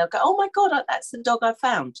centre, and they'll go, oh my God, that's the dog I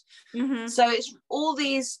found. So it's all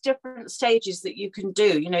these different stages that you can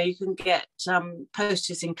do. You know, you can get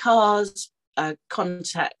posters in cars,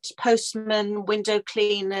 contact postmen, window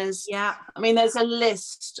cleaners. I mean, there's a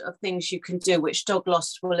list of things you can do, which Dog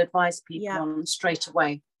Lost will advise people on straight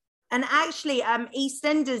away. And actually,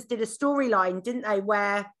 EastEnders did a storyline, didn't they,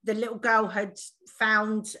 where the little girl had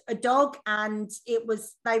found a dog and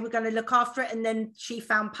they were going to look after it, and then she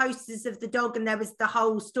found posters of the dog, and there was the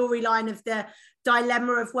whole storyline of the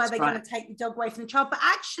dilemma of where they're going to take the dog away from the child. But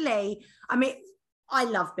actually, I mean, I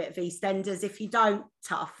love a bit of EastEnders. If you don't,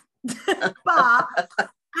 tough. But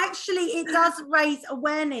actually, it does raise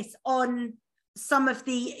awareness on some of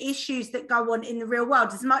the issues that go on in the real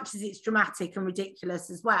world, as much as it's dramatic and ridiculous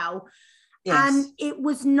as well. And it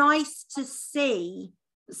was nice to see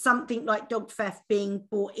something like dog theft being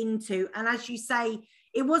brought into. And as you say,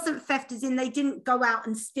 it wasn't theft as in they didn't go out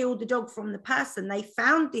and steal the dog from the person. They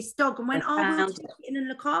found this dog and went, we'll take it in and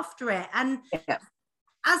look after it. And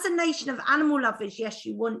as a nation of animal lovers, yes,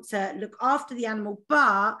 you want to look after the animal,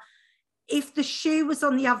 but if the shoe was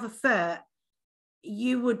on the other foot,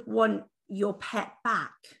 you would want your pet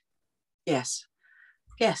back. Yes,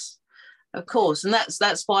 of course. And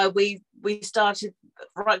that's why we started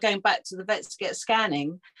going back to the vets to get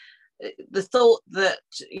scanning. The thought that,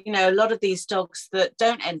 you know, a lot of these dogs that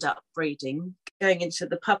don't end up breeding, going into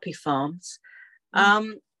the puppy farms, a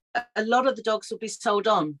lot of the dogs will be sold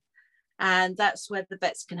on. And that's where the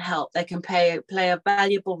vets can help. They can play a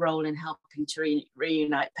valuable role in helping to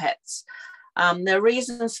reunite pets. There are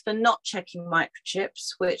reasons for not checking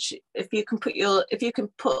microchips, which if you can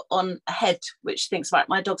put on a head which thinks, right,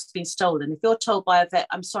 my dog's been stolen. If you're told by a vet,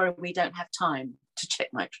 I'm sorry, we don't have time to check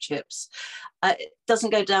microchips, it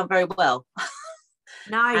doesn't go down very well.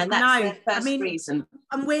 No, and that's the first reason.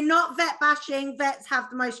 And we're not vet bashing. Vets have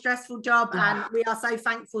the most stressful job, and we are so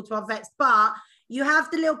thankful to our vets. But you have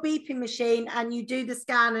the little beeping machine, and you do the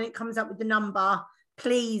scan, and it comes up with the number.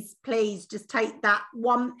 Please, please, just take that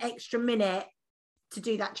 1 extra minute to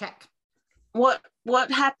do that check.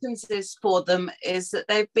 What happens is for them is that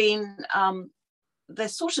they've been they're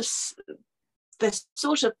sort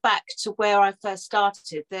of back to where I first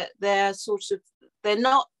started. They're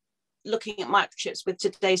not looking at microchips with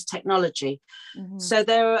today's technology. So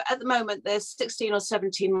at the moment there's 16 or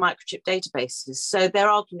 17 microchip databases. So their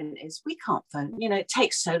argument is, we can't phone, it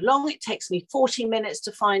takes so long, it takes me 40 minutes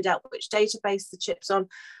to find out which database the chip's on.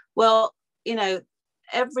 Well,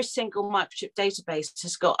 every single microchip database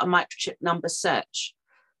has got a microchip number search.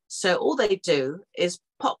 So all they do is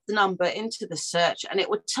pop the number into the search, and it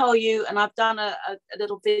would tell you, and I've done a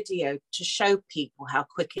little video to show people how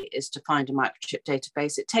quick it is to find a microchip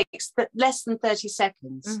database. It takes less than 30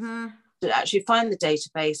 seconds to actually find the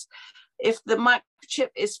database. If the microchip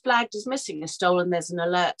is flagged as missing or stolen, there's an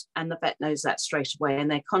alert, and the vet knows that straight away,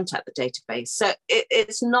 and they contact the database. So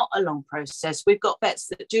it's not a long process. We've got vets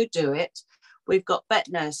that do it. We've got vet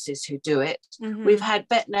nurses who do it. We've had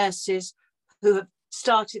vet nurses who have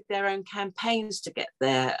started their own campaigns to get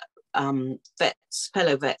their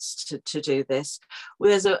fellow vets to do this.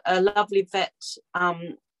 There's a lovely vet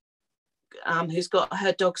who's got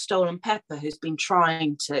her dog stolen, Pepper, who's been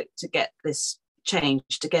trying to get this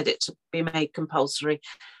changed, to get it to be made compulsory.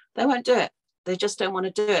 They won't do it. They just don't want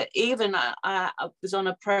to do it. Even I was on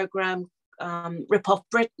a program, Rip Off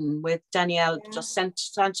Britain, with Danielle Dos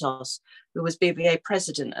Santos, who was BVA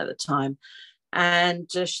president at the time. And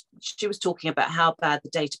she was talking about how bad the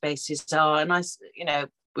databases are. And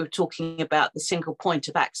we were talking about the single point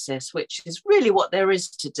of access, which is really what there is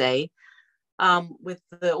today, with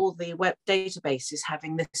all the web databases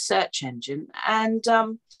having this search engine. And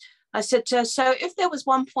I said to her, so if there was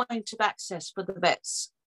one point of access for the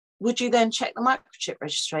vets, would you then check the microchip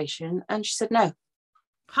registration? And she said, no.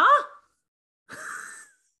 Huh?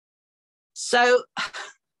 So,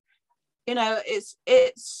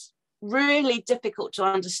 it's really difficult to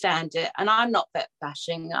understand it. And I'm not vet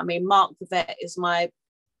bashing. I mean, Mark the vet is my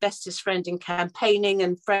bestest friend in campaigning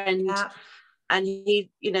and friend. Yeah. And he,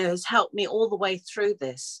 has helped me all the way through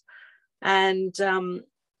this. And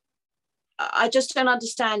I just don't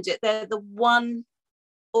understand it. They're the one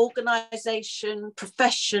organization,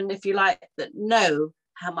 profession, if you like, that know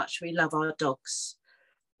how much we love our dogs.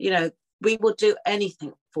 We will do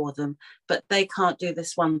anything for them, but they can't do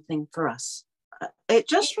this one thing for us. It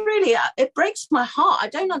just really, it breaks my heart. I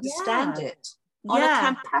don't understand it. On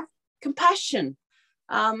a compassion,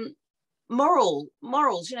 morals,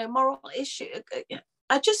 moral issue.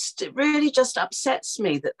 It really just upsets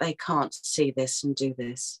me that they can't see this and do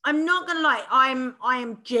this. I'm not gonna lie, I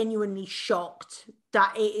am genuinely shocked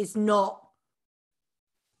that it is not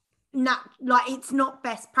it's not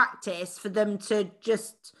best practice for them to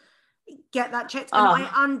just get that checked. And I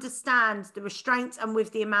understand the restraints, and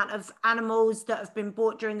with the amount of animals that have been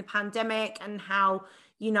bought during the pandemic, and how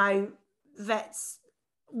vets,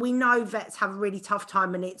 we know vets have a really tough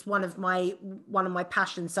time, and it's one of my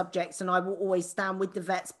passion subjects, and I will always stand with the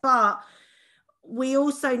vets. But we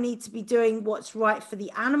also need to be doing what's right for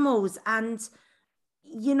the animals. And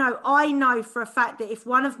I know for a fact that if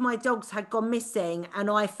one of my dogs had gone missing and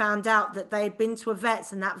I found out that they had been to a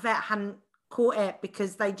vet's and that vet hadn't caught it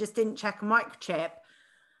because they just didn't check a microchip,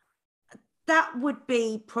 that would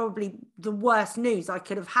be probably the worst news I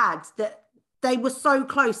could have had, that they were so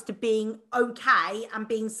close to being okay and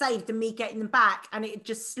being saved and me getting them back, and it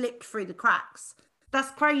just slipped through the cracks.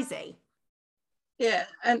 That's crazy. Yeah,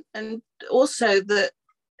 and also that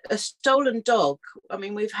a stolen dog, I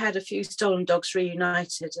mean, we've had a few stolen dogs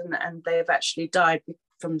reunited, and they've actually died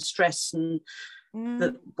from stress and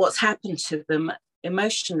what's happened to them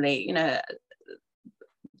emotionally.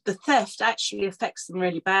 The theft actually affects them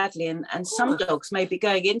really badly, and some dogs may be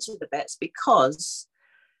going into the vets because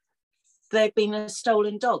they've been a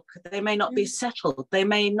stolen dog. They may not be settled, they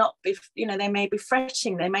may not be, they may be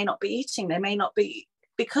fretting, they may not be eating, they may not be,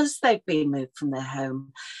 because they've been moved from their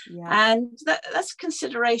home. And that's a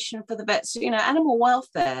consideration for the vets. Animal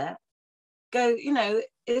welfare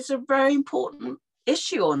is a very important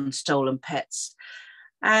issue on stolen pets.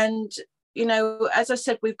 And as I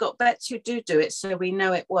said, we've got vets who do it, so we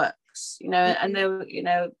know it works. And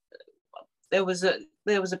there was a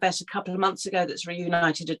vet a couple of months ago that's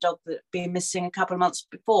reunited a dog that had been missing a couple of months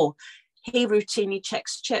before. he routinely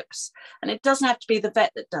checks chips. And it doesn't have to be the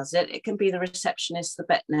vet that does it. It can be the receptionist, the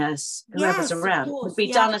vet nurse, whoever's around. It could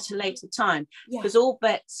be done at a later time, because all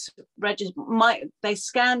vets they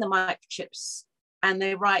scan the microchips and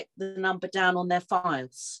they write the number down on their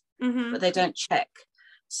files, but they don't check.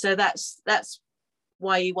 So that's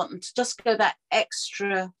why you want them to just go that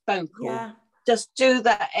extra phone call. Just do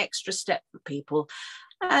that extra step for people.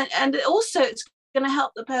 And also it's going to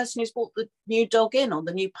help the person who's brought the new dog in or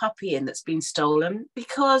the new puppy in that's been stolen,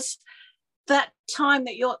 because that time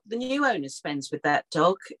that the new owner spends with that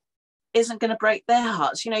dog isn't going to break their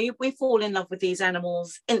hearts. You know, we fall in love with these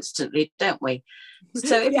animals instantly, don't we?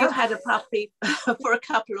 So if you've had a puppy for a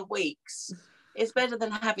couple of weeks, it's better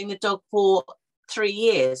than having the dog for 3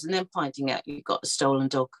 years and then finding out you've got a stolen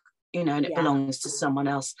dog, you know, and it belongs to someone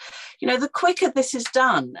else. You know, the quicker this is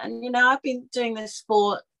done, and, you know, I've been doing this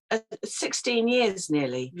for 16 years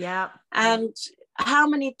nearly. And how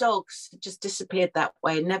many dogs just disappeared that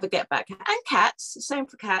way and never get back? And cats, same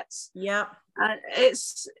for cats.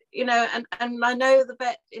 It's, you know, and I know the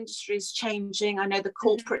vet industry is changing. I know the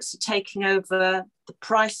corporates are taking over. The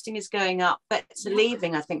pricing is going up. Vets are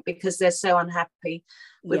leaving, I think, because they're so unhappy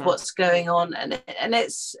with what's going on. And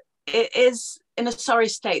it is in a sorry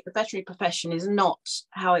state. The veterinary profession is not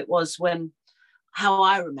how it was how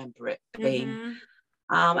I remember it being.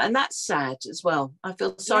 And that's sad as well. I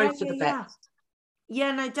feel sorry for the vets.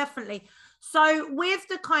 Yeah, no, definitely. So with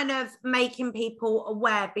the kind of making people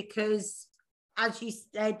aware, because as you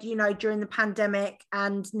said, you know, during the pandemic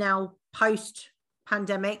and now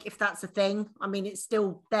post-pandemic, if that's a thing, I mean, it's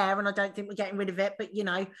still there and I don't think we're getting rid of it, but, you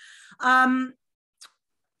know,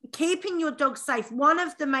 keeping your dog safe, one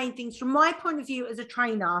of the main things from my point of view as a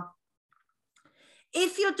trainer,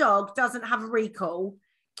 if your dog doesn't have a recall,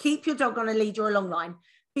 keep your dog on a lead or a long line,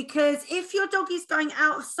 because if your dog is going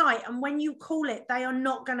out of sight and when you call it, they are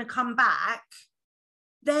not going to come back,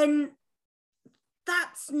 then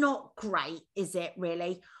that's not great, is it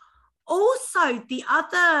really? Also,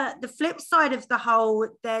 the flip side of the whole,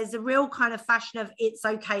 there's a real kind of fashion of it's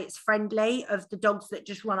okay, it's friendly, of the dogs that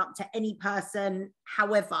just run up to any person.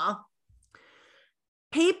 However,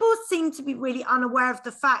 people seem to be really unaware of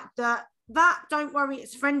the fact that don't worry,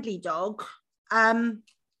 it's friendly dog.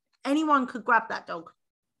 Anyone could grab that dog.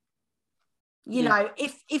 You know,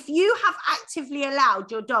 if you have actively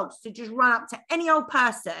allowed your dogs to just run up to any old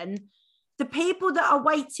person, the people that are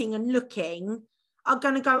waiting and looking are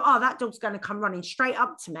going to go, oh, that dog's going to come running straight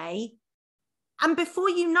up to me. And before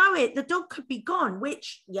you know it, the dog could be gone,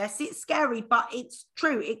 which, yes, it's scary, but it's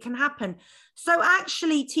true. It can happen. So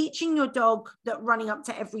actually teaching your dog that running up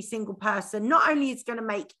to every single person not only is going to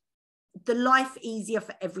make the life easier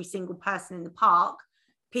for every single person in the park,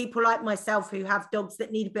 people like myself who have dogs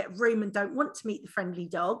that need a bit of room and don't want to meet the friendly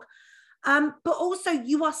dog, but also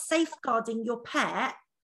you are safeguarding your pet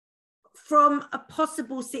from a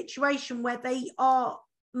possible situation where they are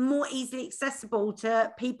more easily accessible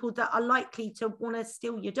to people that are likely to want to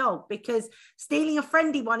steal your dog, because stealing a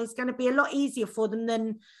friendly one is going to be a lot easier for them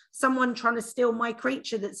than someone trying to steal my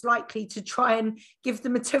creature that's likely to try and give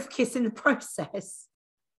them a tooth kiss in the process.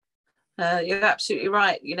 You're absolutely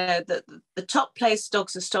right. You know, the top place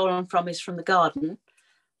dogs are stolen from is from the garden,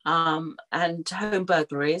 and home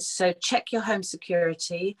burglaries. So check your home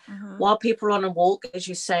security while people are on a walk, as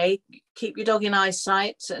you say. Keep your dog in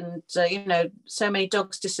eyesight. And you know, so many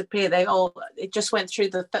dogs disappear. It just went through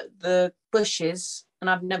the bushes, and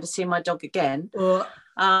I've never seen my dog again.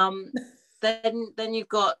 Then you've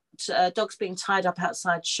got dogs being tied up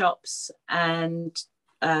outside shops, and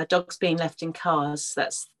dogs being left in cars.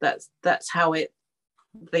 That's how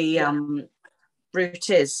the route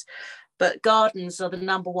is. But gardens are the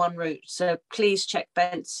number one route. So please check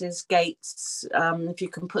fences, gates. If you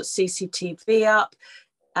can put CCTV up,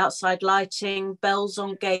 outside lighting, bells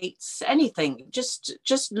on gates, anything. Just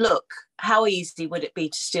look. How easy would it be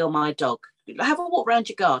to steal my dog? Have a walk around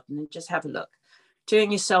your garden and just have a look.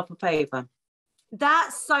 Doing yourself a favour.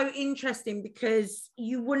 That's so interesting, because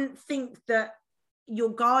you wouldn't think that your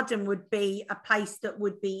garden would be a place that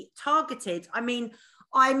would be targeted. I mean,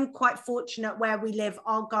 I'm quite fortunate where we live.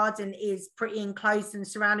 Our garden is pretty enclosed and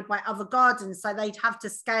surrounded by other gardens, so they'd have to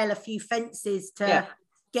scale a few fences to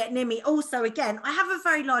get near me. Also, again, I have a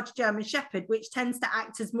very large German Shepherd, which tends to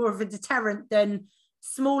act as more of a deterrent than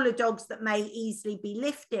smaller dogs that may easily be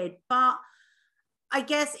lifted. But I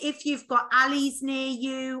guess if you've got alleys near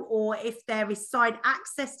you, or if there is side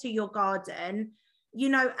access to your garden, you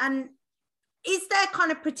know, and is there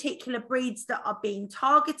kind of particular breeds that are being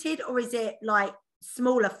targeted, or is it like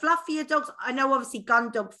smaller, fluffier dogs? I know obviously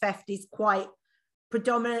gun dog theft is quite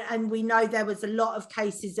predominant, and we know there was a lot of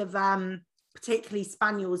cases of particularly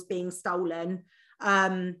spaniels being stolen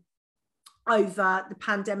over the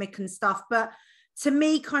pandemic and stuff. But to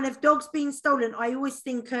me, kind of dogs being stolen, I always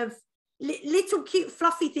think of little cute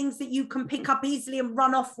fluffy things that you can pick up easily and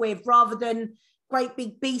run off with, rather than great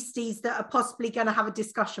big beasties that are possibly going to have a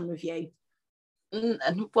discussion with you.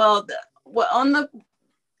 Well, on the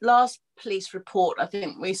last police report, I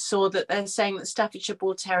think we saw that they're saying that Staffordshire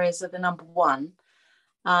Bull Terriers are the number one.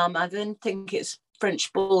 I then think it's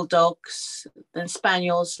French Bulldogs, then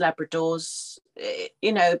Spaniels, Labradors,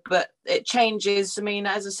 you know, but it changes. I mean,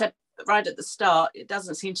 as I said right at the start, it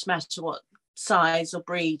doesn't seem to matter what size or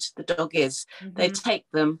breed the dog is. Mm-hmm. They take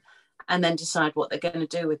them and then decide what they're going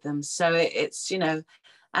to do with them. So it's, you know,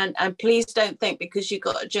 and please don't think because you've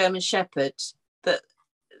got a German Shepherd that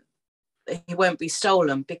he won't be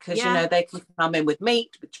stolen, because, you know, they can come in with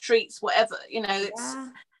meat, with treats, whatever, you know, it's...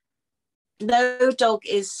 No dog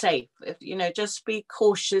is safe. You know, just be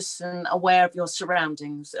cautious and aware of your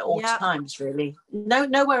surroundings at all times, really.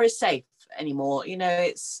 Nowhere is safe anymore. You know,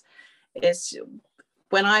 it's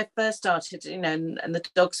when I first started, you know, and the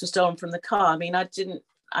dogs were stolen from the car. I mean,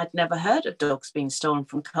 I'd never heard of dogs being stolen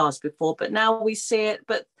from cars before, but now we see it.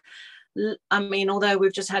 But I mean, although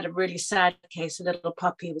we've just had a really sad case, a little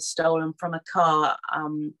puppy was stolen from a car.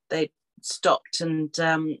 They stopped, and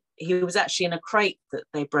he was actually in a crate that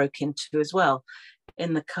they broke into as well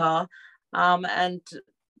in the car, and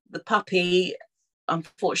the puppy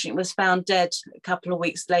unfortunately was found dead a couple of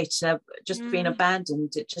weeks later, just being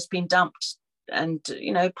abandoned. It just been dumped. And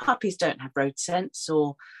you know, puppies don't have road sense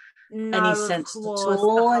or any sense at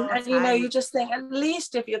all, and you know, you just think, at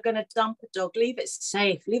least if you're going to dump a dog, leave it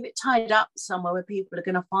safe, leave it tied up somewhere where people are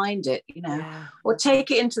going to find it, you know, or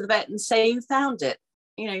take it into the vet and say you found it.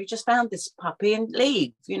 You know, you just found this puppy, and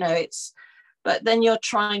leave, you know. It's, but then you're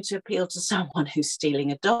trying to appeal to someone who's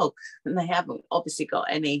stealing a dog, and they haven't obviously got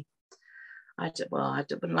any, I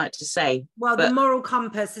wouldn't like to say. Well, but the moral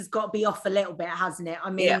compass has got to be off a little bit, hasn't it? I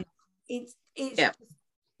mean, it's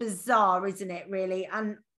bizarre, isn't it, really?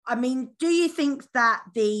 And I mean, do you think that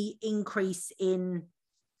the increase in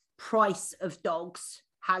price of dogs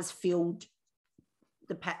has fueled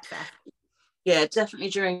the pet theft? Yeah, definitely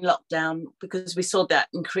during lockdown, because we saw that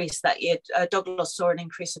increase that year. Dog Loss saw an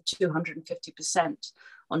increase of 250%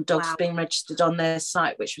 on dogs being registered on their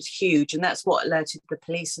site, which was huge. And that's what alerted the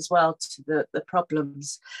police as well to the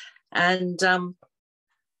problems. And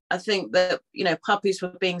I think that, you know, puppies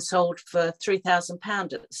were being sold for £3,000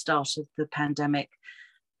 at the start of the pandemic.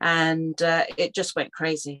 And it just went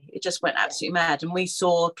crazy. It just went absolutely mad. And we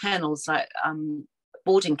saw kennels like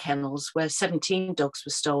boarding kennels where 17 dogs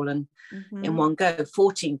were stolen in one go,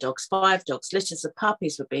 14 dogs, 5 dogs, litters of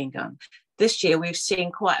puppies were being gone. This year we've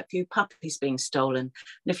seen quite a few puppies being stolen.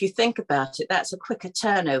 And if you think about it, that's a quicker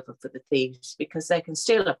turnover for the thieves, because they can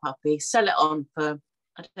steal a puppy, sell it on for,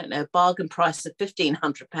 I don't know, bargain price of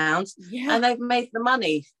 £1,500, and they've made the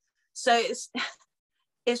money. So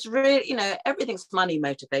it's really, you know, everything's money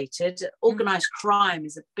motivated. Organized crime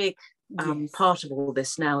is a big part of all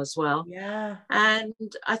this now as well. And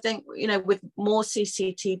I think, you know, with more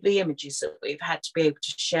CCTV images that we've had to be able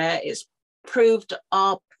to share, it's proved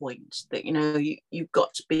our point that, you know, you've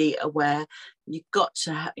got to be aware, you've got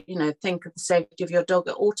to you know, think of the safety of your dog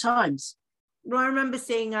at all times. Well, I remember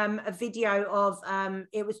seeing a video of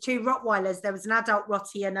it was 2 Rottweilers. There was an adult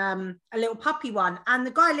Rottie and a little puppy one, and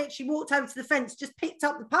the guy literally walked over to the fence, just picked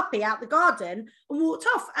up the puppy out the garden and walked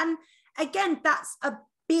off. And again, that's a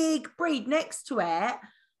big breed next to it.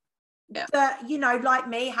 That, you know, like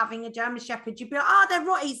me having a German Shepherd, you'd be like, oh, they're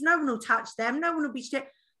Rotties, no one will touch them, no one will be shit.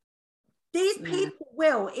 These people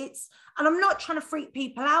will. It's, and I'm not trying to freak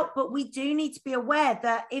people out, but we do need to be aware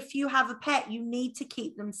that if you have a pet, you need to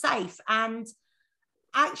keep them safe, and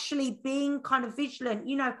actually being kind of vigilant.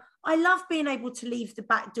 You know, I love being able to leave the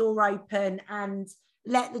back door open and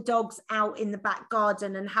let the dogs out in the back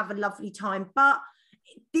garden and have a lovely time. But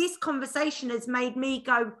this conversation has made me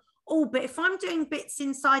go, oh, but if I'm doing bits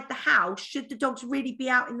inside the house, should the dogs really be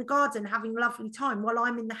out in the garden having a lovely time while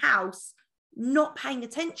I'm in the house not paying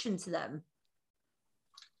attention to them?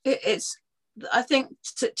 It's, I think,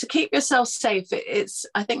 to keep yourself safe, it's,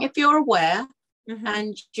 I think if you're aware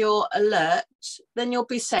and you're alert, then you'll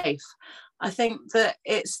be safe. I think that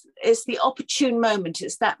it's the opportune moment.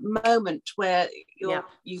 It's that moment where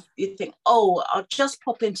you think, oh, I'll just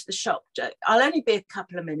pop into the shop. I'll only be a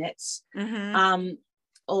couple of minutes.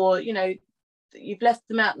 Or, you know, you've left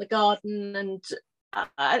them out in the garden, and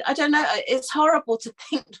I don't know. It's horrible to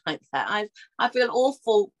think like that. I feel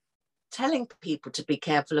awful telling people to be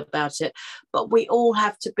careful about it, but we all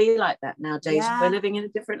have to be like that nowadays. We're living in a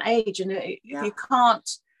different age, and you can't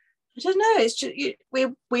I don't know. It's just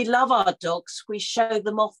we love our dogs. We show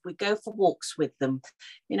them off. We go for walks with them,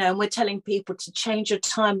 and we're telling people to change your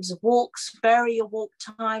times of walks, vary your walk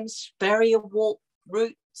times, vary your walk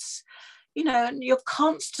routes. And you're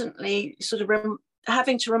constantly sort of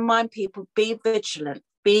having to remind people, be vigilant,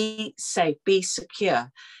 be safe, be secure.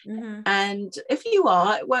 Mm-hmm. And if you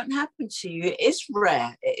are, it won't happen to you. It is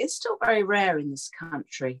rare. It is still very rare in this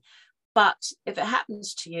country. But if it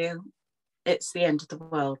happens to you, it's the end of the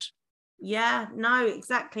world. Yeah, no,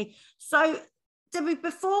 exactly. So, Debbie,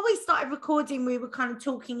 before we started recording, we were kind of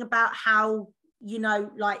talking about how,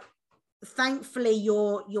 thankfully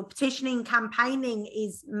your petitioning campaigning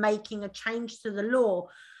is making a change to the law.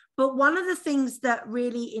 But one of the things that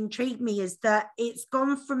really intrigued me is that it's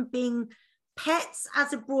gone from being pets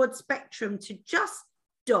as a broad spectrum to just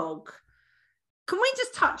dog. Can we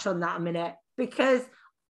just touch on that a minute? Because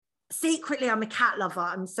secretly I'm a cat lover.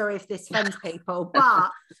 I'm sorry if this offends people,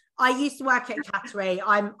 but I used to work at Cattery.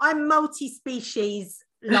 I'm multi-species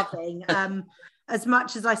loving. As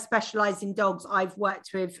much as I specialize in dogs, I've worked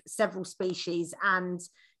with several species, and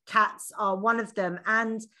cats are one of them.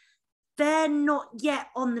 And they're not yet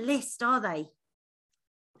on the list, are they?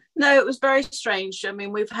 No, it was very strange. I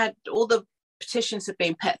mean, we've had all the petitions have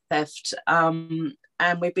been pet theft, and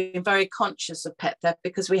we've been very conscious of pet theft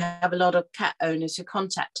because we have a lot of cat owners who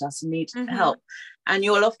contact us and need help. And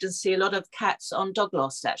you'll often see a lot of cats on Dog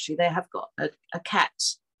Lost. Actually, they have got a cat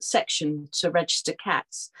section to register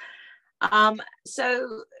cats.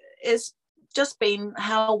 So it's just been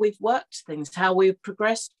how we've worked things, how we've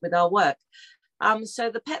progressed with our work.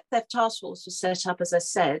 So the Pet Theft Task Force was set up, as I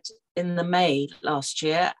said, in the May last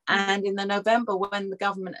year. And in the November, when the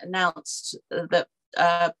government announced that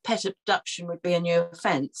pet abduction would be a new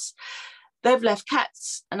offence, they've left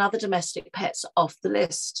cats and other domestic pets off the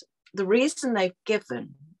list. The reason they've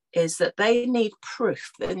given is that they need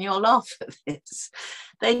proof, and you'll laugh at this,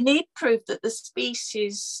 they need proof that the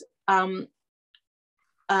species are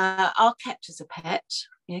kept as a pet.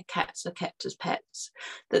 Cats are kept as pets,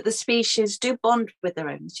 that the species do bond with their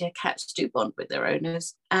owners. Cats do bond with their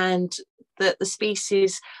owners, and that the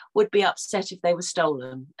species would be upset if they were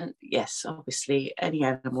stolen. And yes, obviously, any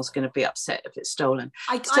animal's going to be upset if it's stolen.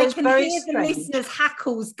 I can hear the listeners'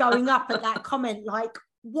 hackles going up at that comment. Like,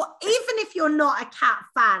 what? Even if you're not a cat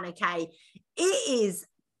fan, okay, it is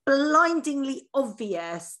blindingly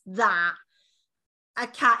obvious that a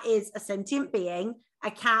cat is a sentient being.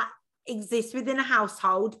 A cat exists within a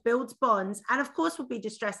household, builds bonds, and of course will be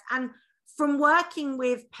distressed. And from working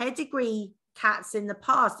with pedigree cats in the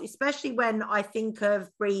past, especially when I think of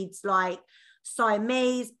breeds like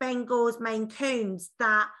Siamese, Bengals, Maine Coons,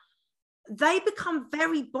 that they become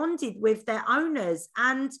very bonded with their owners.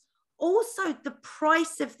 And also the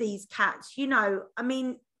price of these cats, I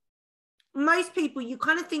mean, most people, you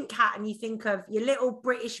kind of think cat and you think of your little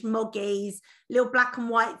British Moggies, little black and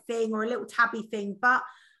white thing, or a little tabby thing. But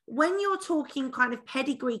when you're talking kind of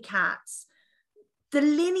pedigree cats, the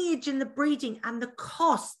lineage and the breeding and the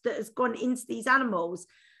cost that has gone into these animals,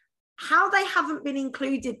 how they haven't been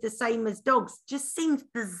included the same as dogs just seems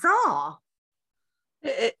bizarre.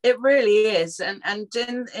 It really is. And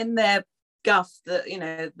in their guff, that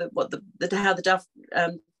how the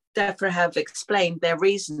DEFRA have explained their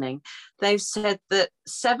reasoning, they've said that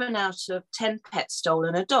 7 out of 10 pets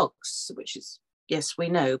stolen are dogs, which is, yes, we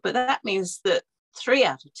know, but that means that 3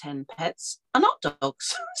 out of 10 pets are not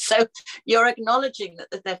dogs. So you're acknowledging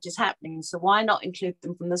that the theft is happening. So why not include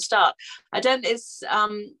them from the start? It's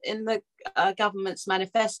in the government's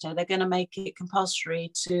manifesto, they're going to make it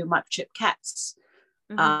compulsory to microchip cats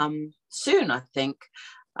soon, I think,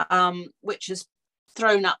 which has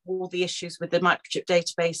thrown up all the issues with the microchip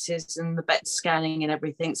databases and the vet scanning and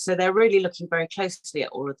everything. So they're really looking very closely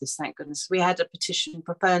at all of this, thank goodness. We had a petition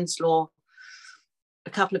for Fern's Law a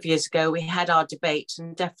couple of years ago. We had our debate,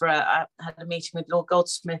 and DEFRA had a meeting with Lord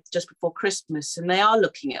Goldsmith just before Christmas, and they are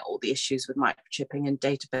looking at all the issues with microchipping and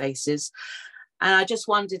databases. And I just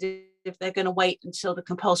wondered if they're going to wait until the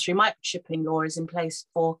compulsory microchipping law is in place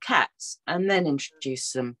for cats and then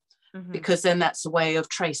introduce them, because then that's a way of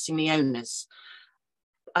tracing the owners.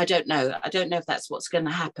 I don't know if that's what's going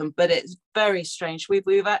to happen, but it's very strange.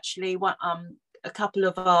 We've actually a couple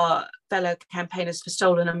of our fellow campaigners for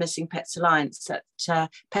Stolen and Missing Pets Alliance at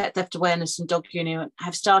Pet Theft Awareness and Dog Union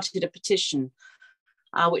have started a petition,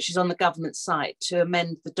 which is on the government site, to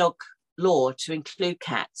amend the dog law to include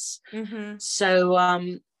cats. So,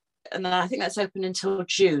 and I think that's open until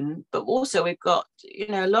June. But also we've got,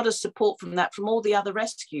 a lot of support from all the other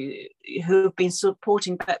rescue who have been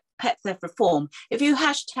supporting pet theft reform. If you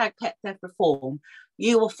hashtag pet theft reform,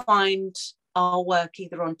 you will find our work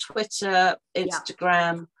either on Twitter,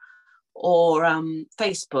 Instagram, or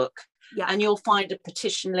Facebook, yeah. and you'll find a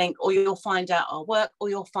petition link, or you'll find out our work, or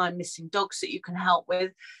you'll find missing dogs that you can help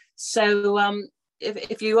with. So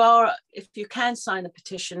if you can sign a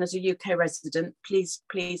petition as a UK resident, please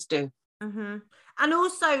do. Mm-hmm. And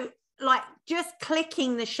also, like, just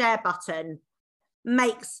clicking the share button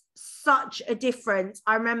makes such a difference.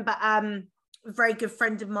 I remember a very good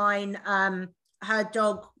friend of mine, her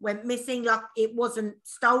dog went missing. Like, it wasn't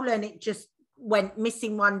stolen, it just went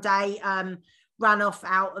missing one day, ran off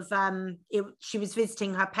out of she was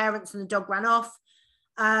visiting her parents and the dog ran off.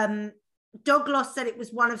 Dog Loss said it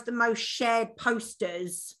was one of the most shared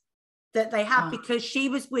posters that they have, because she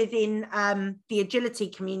was within the agility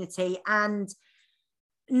community, and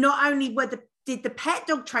not only did the pet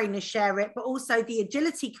dog trainers share it, but also the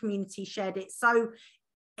agility community shared it. So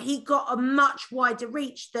he got a much wider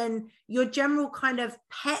reach than your general kind of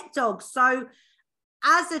pet dog. So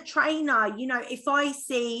as a trainer, you know, if I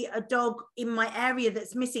see a dog in my area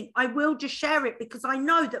that's missing, I will just share it, because I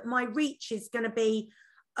know that my reach is going to be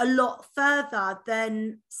a lot further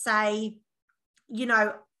than, say, you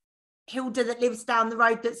know, Hilda that lives down the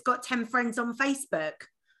road that's got 10 friends on Facebook.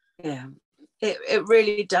 Yeah, it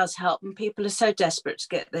really does help, and people are so desperate to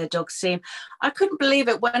get their dogs seen. I couldn't believe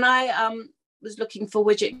it when I was looking for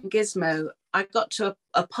Widget and Gizmo. I got to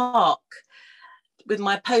a park with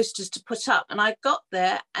my posters to put up, and I got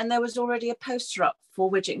there and there was already a poster up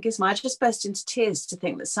for Widget and Gizmo. I just burst into tears to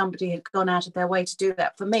think that somebody had gone out of their way to do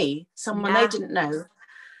that for me, someone they didn't know.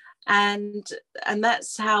 And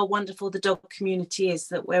that's how wonderful the dog community is,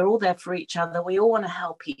 that we're all there for each other. We all want to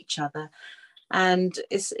help each other, and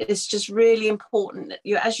it's just really important that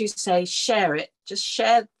you, as you say, share it. Just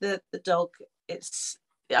share the dog.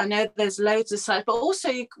 I know there's loads of sites, but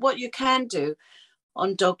also what you can do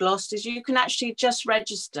on Dog Lost is you can actually just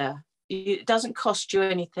register. It doesn't cost you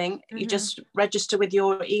anything. Mm-hmm. You just register with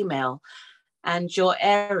your email and your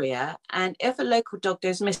area, and if a local dog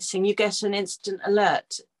goes missing, you get an instant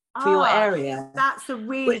alert for your area. That's a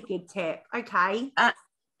really good tip. Okay.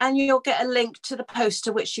 And you'll get a link to the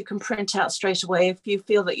poster, which you can print out straight away if you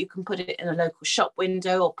feel that you can put it in a local shop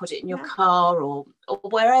window or put it in your car or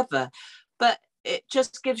wherever. But it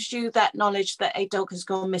just gives you that knowledge that a dog has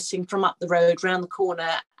gone missing from up the road, round the corner,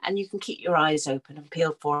 and you can keep your eyes open and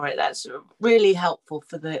peeled for it. That's really helpful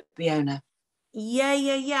for the owner.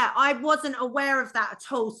 Yeah. I wasn't aware of that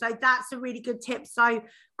at all. So that's a really good tip. So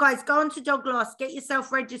guys, go on to Dog Lost, get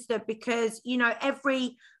yourself registered, because, you know,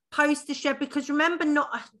 every poster shared, because remember,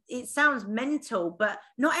 it sounds mental, but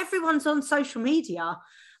not everyone's on social media.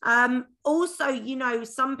 Also, you know,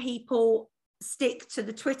 some people stick to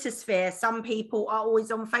the Twitter sphere, some people are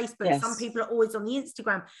always on Facebook, some people are always on the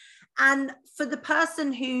Instagram. And for the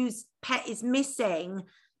person whose pet is missing,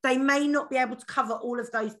 they may not be able to cover all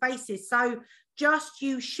of those bases. So just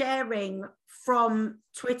you sharing from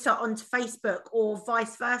Twitter onto Facebook or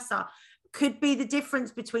vice versa could be the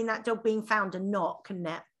difference between that dog being found and not, couldn't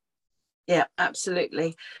it? Yeah,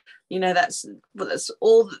 absolutely. You know, that's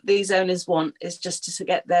all that these owners want, is just to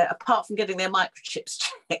get their, apart from getting their microchips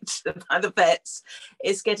checked by the vets,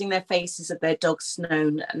 is getting their faces of their dogs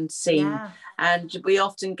known and seen. Yeah. And we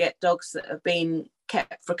often get dogs that have been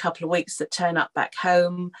kept for a couple of weeks that turn up back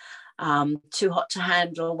home, too hot to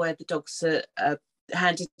handle, where the dogs are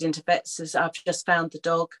handed into vets as I've just found the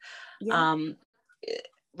dog. Yeah.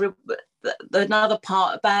 Another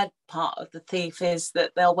part, a bad part of the thief, is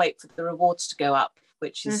that they'll wait for the rewards to go up,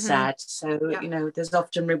 which is sad. So, you know, there's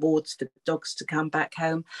often rewards for dogs to come back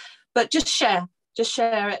home. But just share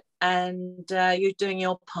it, and you're doing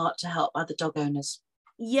your part to help other dog owners.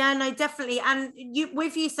 Yeah, no, definitely. And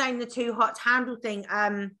with you saying the too hot to handle thing,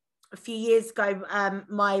 a few years ago,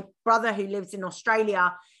 my brother, who lives in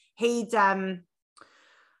Australia, he'd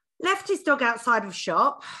left his dog outside of a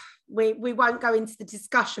shop. We won't go into the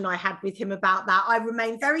discussion I had with him about that. I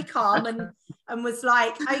remained very calm and was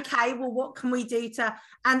like, okay, well, what can we do to...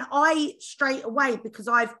 And I straight away, because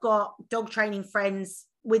I've got dog training friends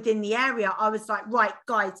within the area, I was like, right,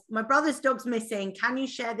 guys, my brother's dog's missing. Can you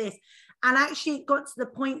share this? And actually it got to the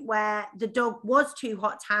point where the dog was too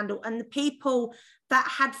hot to handle, and the people that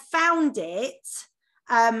had found it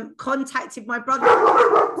contacted my brother.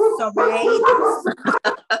 Sorry.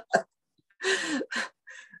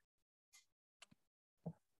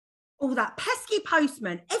 Oh, that pesky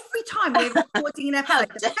postman. Every time we're recording an episode,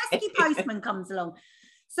 the pesky postman comes along.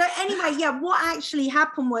 So anyway, yeah, what actually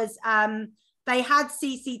happened was they had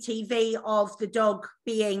CCTV of the dog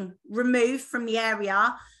being removed from the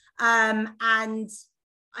area. And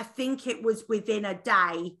I think it was within a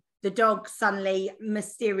day, the dog suddenly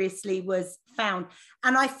mysteriously was found.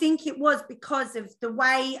 And I think it was because of the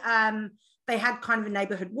way they had kind of a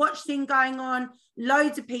neighborhood watch thing going on.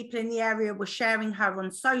 Loads of people in the area were sharing her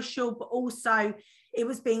on social, but also it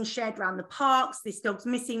was being shared around the parks. This dog's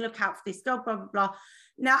missing, look out for this dog, blah, blah, blah.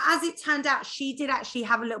 Now, as it turned out, she did actually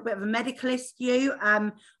have a little bit of a medical issue,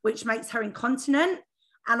 which makes her incontinent.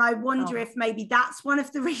 And I wonder if maybe that's one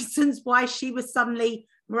of the reasons why she was suddenly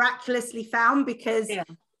miraculously found, because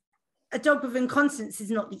a dog with incontinence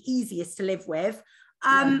is not the easiest to live with.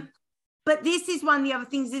 But this is one of the other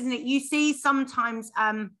things, isn't it? You see sometimes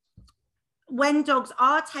when dogs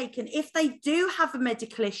are taken, if they do have a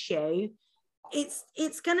medical issue,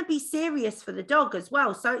 it's going to be serious for the dog as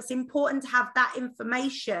well. So it's important to have that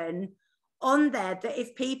information on there, that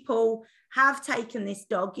if people have taken this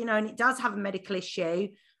dog, you know, and it does have a medical issue,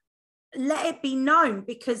 let it be known,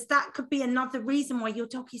 because that could be another reason why your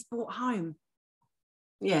dog is brought home.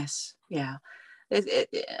 Yes, yeah.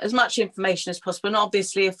 As much information as possible. And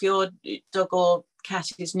obviously, if your dog or cat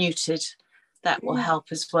is neutered, that will help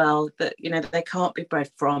as well. That, you know, they can't be bred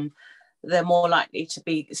from. They're more likely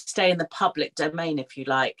to stay in the public domain, if you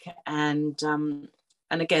like. And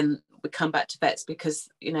again, we come back to vets, because,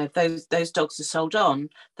 you know, those dogs are sold on.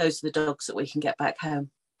 Those are the dogs that we can get back home.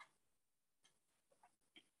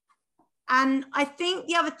 And I think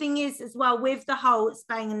the other thing is as well, with the whole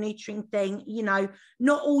spaying and neutering thing, you know,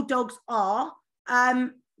 not all dogs are.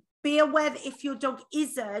 Be aware that if your dog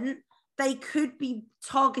isn't, they could be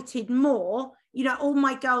targeted more. You know, all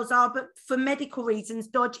my girls are, but for medical reasons,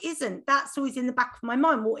 Dodge isn't. That's always in the back of my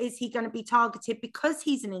mind. Well, is he going to be targeted because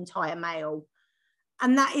he's an entire male?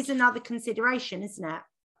 And that is another consideration, isn't it?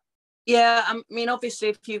 Yeah, I mean, obviously,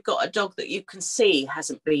 if you've got a dog that you can see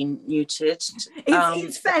hasn't been neutered,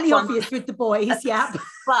 it's fairly obvious with the boys, yeah.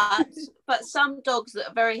 but some dogs that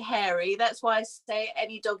are very hairy, that's why I say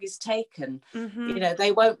any dog is taken. Mm-hmm. You know,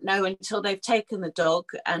 they won't know until they've taken the dog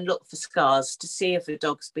and look for scars to see if a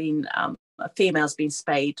dog's been, a female's been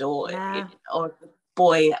spayed, or the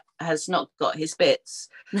boy has not got his bits.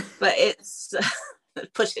 But it's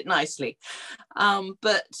put it nicely,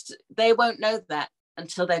 but they won't know that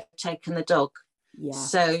until they've taken the dog.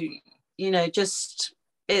 So, you know, just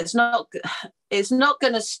it's not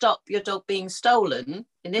going to stop your dog being stolen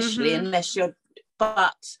initially,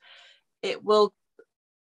 but it will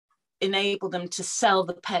enable them to sell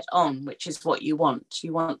the pet on, which is what you want.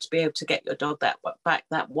 You want to be able to get your dog back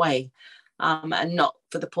that way, and not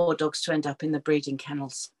for the poor dogs to end up in the breeding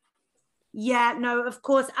kennels. Yeah, no, of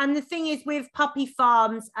course. And the thing is with puppy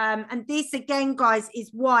farms, and this again, guys, is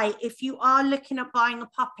why if you are looking at buying a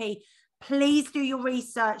puppy, please do your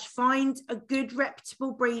research. Find a good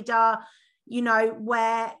reputable breeder, you know,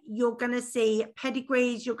 where you're going to see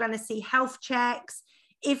pedigrees, you're going to see health checks.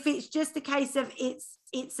 If it's just a case of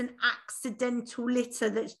it's an accidental litter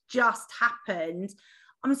that's just happened,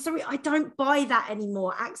 I'm sorry, I don't buy that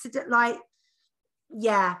anymore.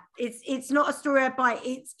 It's not a story I buy.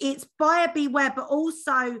 It's buyer beware, but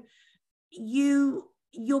also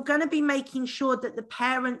you're going to be making sure that the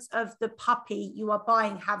parents of the puppy you are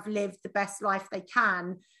buying have lived the best life they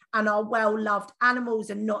can and are well-loved animals,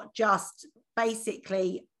 and not just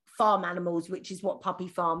basically farm animals, which is what puppy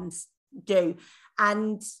farms do.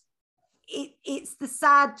 And it's the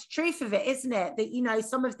sad truth of it, isn't it? That, you know,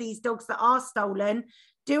 some of these dogs that are stolen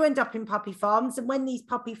do end up in puppy farms, and when these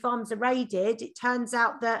puppy farms are raided, it turns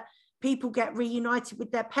out that people get reunited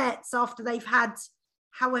with their pets after they've had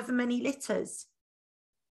however many litters.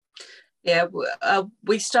 Yeah,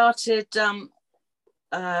 we started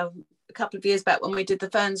a couple of years back when we did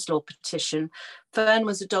the Fern's Law petition. Fern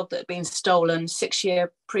was a dog that had been stolen 6 years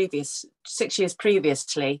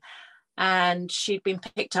previously, and she'd been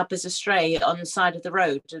picked up as a stray on the side of the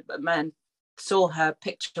road. A man saw her,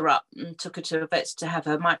 picked her up and took her to a vet to have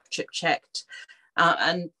her microchip checked.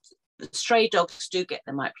 And stray dogs do get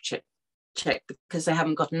their microchip checked because they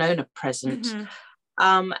haven't got an owner present.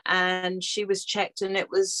 Mm-hmm. And she was checked and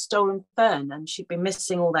it was stolen Fern, and she'd been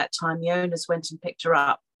missing all that time. The owners went and picked her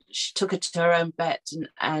up. She took her to her own vet,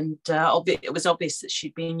 and it was obvious that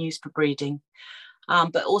she'd been used for breeding.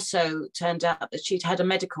 But also turned out that she'd had a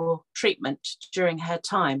medical treatment during her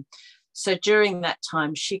time. So during that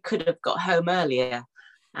time, she could have got home earlier.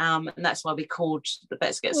 And that's why we called the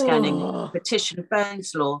Vets Get Scanning petition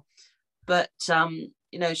Fern's Law. But,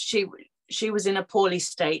 you know, she was in a poorly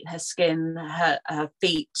state, her skin, her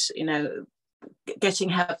feet, you know, getting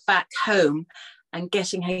her back home and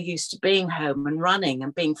getting her used to being home and running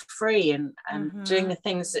and being free and doing the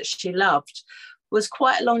things that she loved was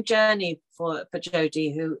quite a long journey for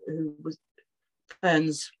Jodie, who was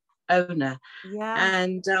Fern's owner. Yeah.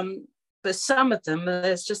 And but some of them,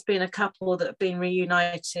 there's just been a couple that have been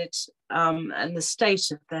reunited, and the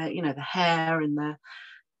state of their, you know, the hair and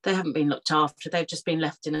they haven't been looked after. They've just been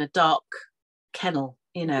left in a dark kennel,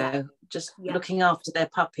 you know, just looking after their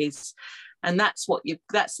puppies. And that's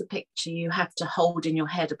the picture you have to hold in your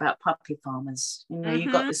head about puppy farmers. You know,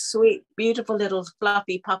 you've got this sweet, beautiful little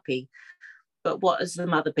fluffy puppy, but what has the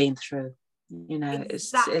mother been through? You know,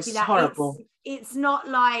 exactly it's horrible. It's not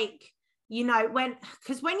like, you know,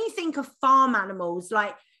 because when you think of farm animals,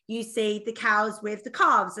 like you see the cows with the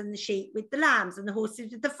calves and the sheep with the lambs and the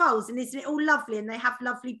horses with the foals, and isn't it all lovely? And they have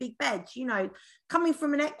lovely big beds, you know. Coming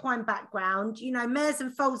from an equine background, you know, mares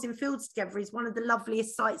and foals in fields together is one of the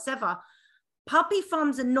loveliest sights ever. Puppy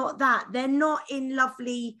farms are not that. They're not in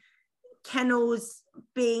lovely kennels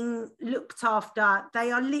being looked after.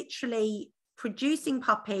 They are literally producing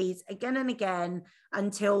puppies again and again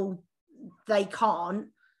until they can't,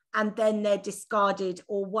 and then they're discarded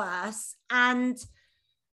or worse. And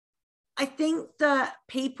I think that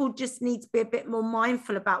people just need to be a bit more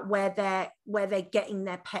mindful about where they're getting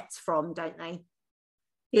their pets from, don't they?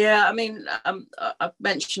 Yeah, I mean, I've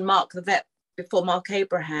mentioned Mark the vet before, Mark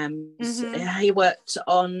Abrahams. He worked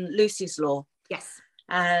on Lucy's Law. Yes.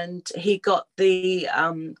 And he got the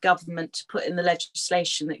government to put in the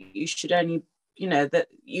legislation that you should only, you know, that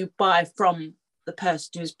you buy from the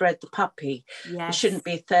person who's bred the puppy. Yes. There shouldn't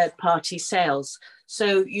be third-party sales.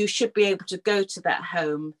 So you should be able to go to that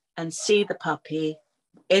home and see the puppy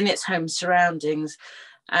in its home surroundings.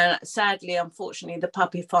 And sadly, unfortunately, the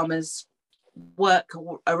puppy farmers work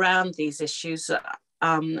around these issues,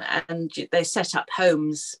 and they set up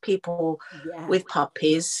homes, people with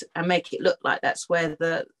puppies, and make it look like that's where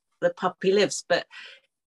the puppy lives. But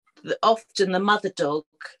often the mother dog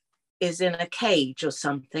is in a cage or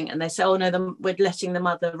something, and they say, oh no, we're letting the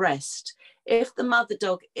mother rest. If the mother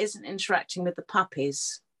dog isn't interacting with the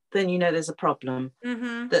puppies, then you know there's a problem.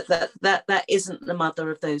 That isn't the mother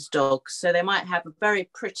of those dogs. So they might have a very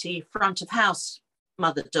pretty front of house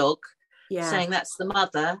mother dog, saying that's the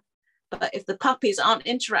mother, but if the puppies aren't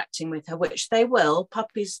interacting with her, which they will,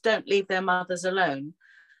 puppies don't leave their mothers alone,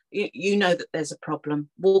 you know that there's a problem.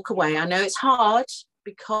 Walk away. I know it's hard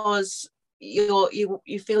because you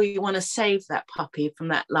feel you want to save that puppy from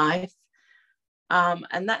that life,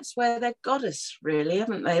 and that's where they've got us, really,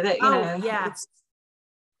 haven't they? That, you know,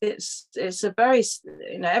 it's a very,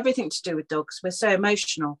 you know, everything to do with dogs. We're so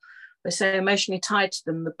emotional. We're so emotionally tied to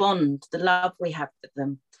them, the bond, the love we have with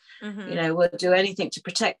them. You know, we'll do anything to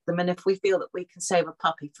protect them. And if we feel that we can save a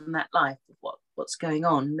puppy from that life of what's going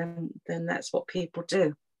on, then that's what people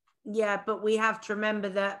do. Yeah, but we have to remember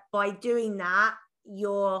that by doing that,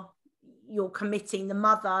 you're committing the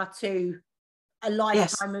mother to a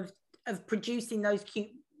lifetime of producing those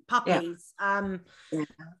cute puppies.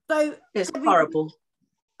 So it's horrible.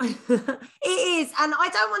 It is, and I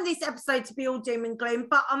don't want this episode to be all doom and gloom,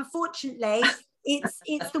 but unfortunately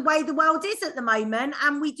it's the way the world is at the moment,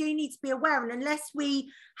 and we do need to be aware. And unless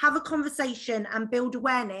we have a conversation and build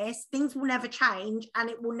awareness, things will never change and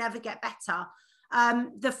it will never get better.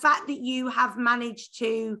 The fact that you have managed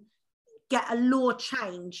to get a law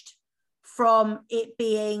changed from it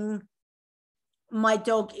being my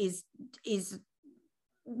dog is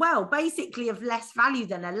well basically of less value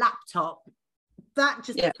than a laptop, that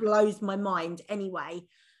just blows my mind anyway.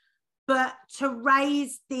 But to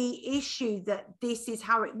raise the issue that this is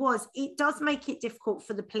how it was, it does make it difficult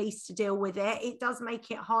for the police to deal with it. It does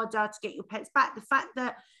make it harder to get your pets back. The fact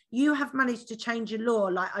that you have managed to change a law,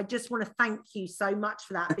 like, I just want to thank you so much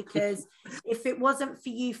for that, because if it wasn't for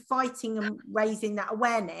you fighting and raising that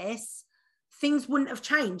awareness, things wouldn't have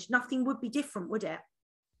changed. Nothing would be different, would it?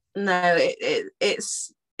 No, it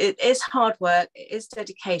is hard work. It is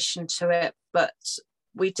dedication to it, but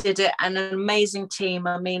we did it, and an amazing team.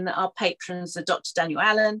 I mean, our patrons are Dr. Daniel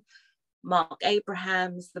Allen, Mark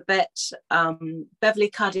Abrahams, the vet, Beverly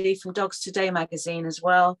Cuddy from Dogs Today magazine as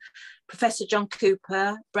well, Professor John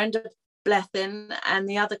Cooper, Brenda Blethin, and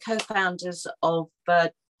the other co-founders of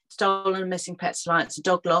Stolen and Missing Pets Alliance,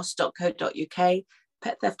 dogloss.co.uk,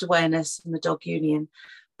 Pet Theft Awareness, and the Dog Union.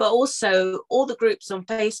 But also all the groups on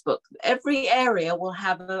Facebook. Every area will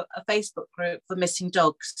have a Facebook group for missing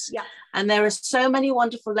dogs. Yeah. And there are so many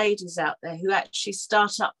wonderful ladies out there who actually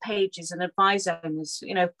start up pages and advise owners,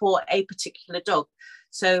 you know, for a particular dog.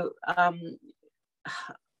 So I'm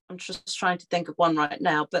just trying to think of one right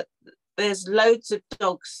now, but there's loads of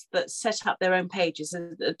dogs that set up their own pages.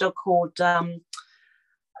 A dog called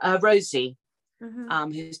Rosie,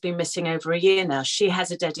 who's been missing over a year now. She has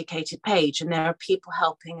a dedicated page, and there are people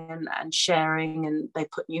helping and sharing, and they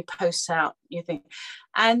put new posts out, new thing.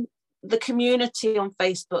 And the community on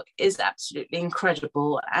Facebook is absolutely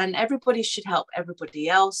incredible, and everybody should help everybody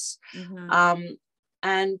else.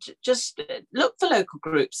 and just look for local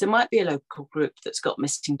groups. There might be a local group that's got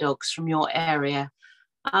missing dogs from your area.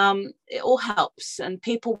 It all helps, and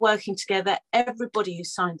people working together. Everybody who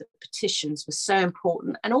signed the petitions was so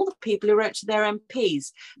important, and all the people who wrote to their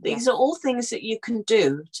MPs. These are all things that you can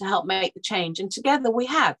do to help make the change, and together we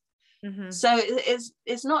have. Mm-hmm. So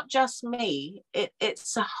it's not just me,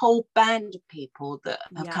 it's a whole band of people that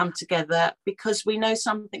have come together because we know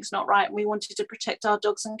something's not right and we wanted to protect our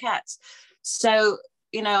dogs and cats. So,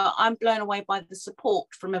 you know, I'm blown away by the support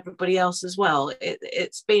from everybody else as well.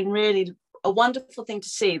 It's been really a wonderful thing to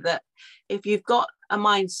see that if you've got a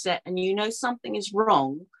mindset and you know something is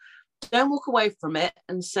wrong, don't walk away from it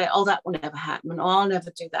and say, oh, that will never happen, or I'll never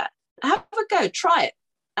do that. Have a go, try it,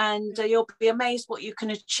 and you'll be amazed what you can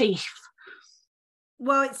achieve.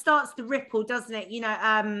 Well, it starts to ripple, doesn't it? You know,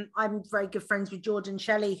 I'm very good friends with Jordan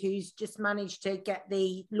Shelley, who's just managed to get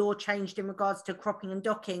the law changed in regards to cropping and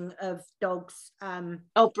docking of dogs.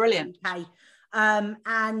 Oh, brilliant. UK.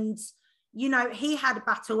 And, you know, he had a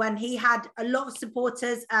battle and he had a lot of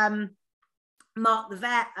supporters. Mark the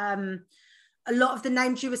Vet, a lot of the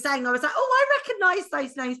names you were saying, I was like, oh, I recognize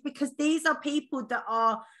those names, because these are people that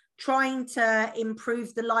are trying to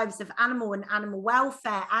improve the lives of animal and animal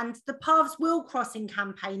welfare, and the paths will cross in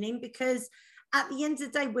campaigning, because at the end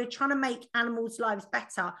of the day, we're trying to make animals' lives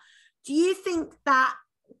better. Do you think that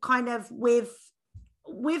kind of with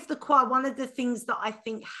the choir, one of the things that I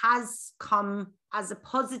think has come as a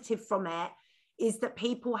positive from it is that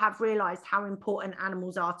people have realized how important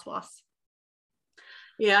animals are to us?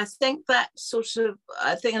 Yeah, I think I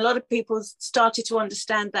think a lot of people started to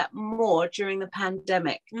understand that more during the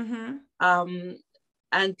pandemic. Mm-hmm.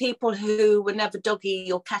 And people who were never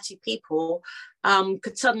doggy or catty people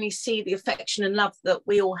could suddenly see the affection and love that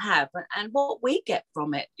we all have and what we get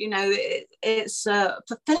from it. You know, it's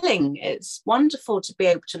fulfilling. It's wonderful to be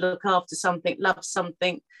able to look after something, love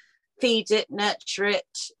something, feed it, nurture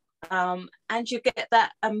it. And you get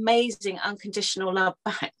that amazing unconditional love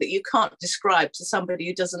back that you can't describe to somebody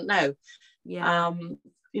who doesn't know. Yeah.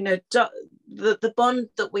 You know, the bond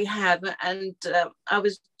that we have. And I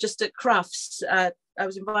was just at Crufts. I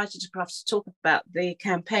was invited to Crufts to talk about the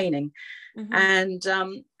campaigning. Mm-hmm.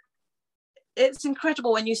 And it's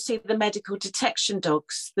incredible when you see the medical detection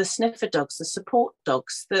dogs, the sniffer dogs, the support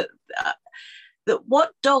dogs, that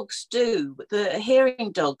what dogs do, the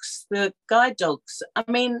hearing dogs, the guide dogs, I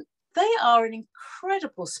mean, they are an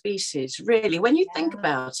incredible species, really. When you think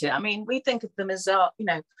about it, I mean, we think of them as our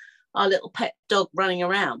little pet dog running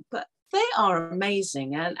around, but they are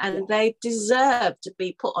amazing, and they deserve to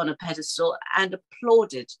be put on a pedestal and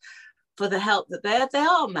applauded for the help that they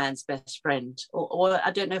are man's best friend, or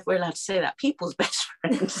I don't know if we're allowed to say that, people's best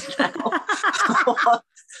friends now.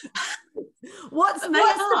 What's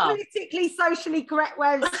the politically socially correct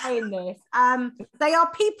way of saying this? They are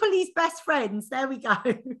people's best friends. There we go.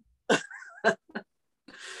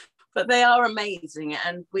 But they are amazing,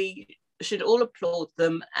 and we should all applaud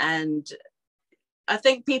them. And I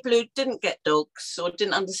think people who didn't get dogs or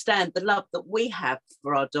didn't understand the love that we have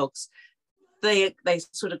for our dogs, they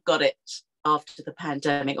sort of got it after the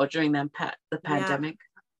pandemic or during the pandemic.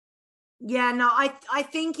 Yeah, no, I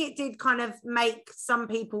think it did kind of make some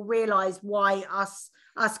people realize why us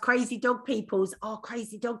crazy dog peoples are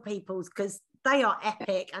crazy dog peoples, because they are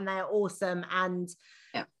epic and they're awesome, and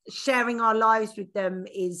sharing our lives with them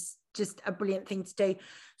is just a brilliant thing to do.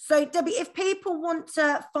 So Debbie, if people want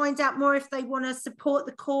to find out more, if they want to support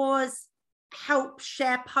the cause, help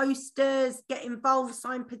share posters, get involved,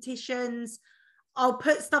 sign petitions, I'll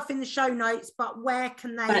put stuff in the show notes, but where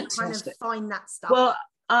can they kind of find that stuff? Well,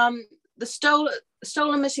 the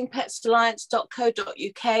Stolen Missing Pets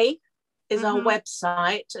Alliance.co.uk is our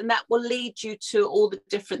website, and that will lead you to all the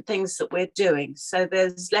different things that we're doing. So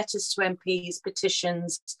there's letters to MPs,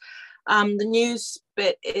 petitions. The news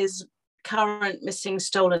bit is current missing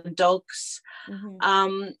stolen dogs.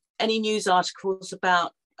 Any news articles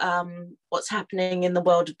about what's happening in the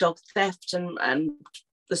world of dog theft and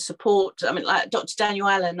the support. I mean, like Dr. Daniel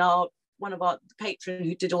Allen, one of our patron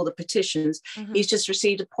who did all the petitions, he's just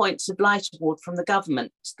received a Points of Light award from the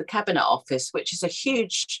government, the Cabinet Office, which is a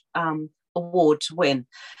huge award to win.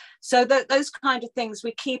 So those kind of things,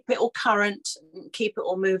 we keep it all current, keep it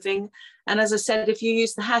all moving. And as I said, if you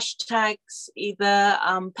use the hashtags, either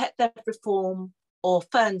Pet Theft Reform or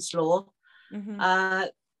Fern's Law,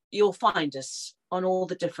 you'll find us on all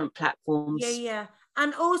the different platforms. Yeah.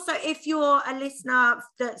 And also, if you're a listener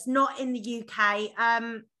that's not in the UK,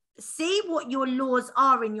 see what your laws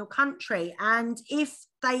are in your country. And if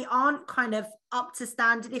they aren't kind of up to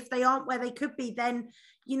standard, if they aren't where they could be, then,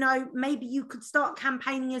 you know, maybe you could start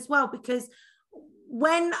campaigning as well, because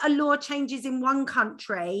when a law changes in one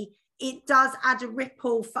country, it does add a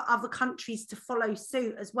ripple for other countries to follow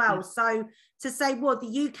suit as well. So to say, well,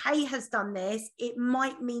 the UK has done this, it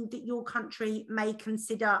might mean that your country may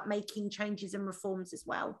consider making changes and reforms as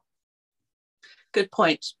well. Good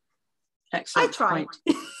point. Excellent. I tried. Point.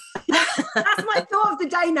 That's my thought of the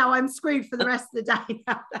day now. I'm screwed for the rest of the day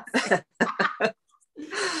now.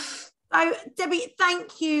 So, Debbie,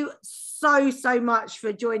 thank you so much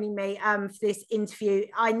for joining me for this interview.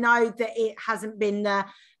 I know that it hasn't been the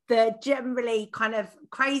generally kind of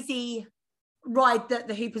crazy ride that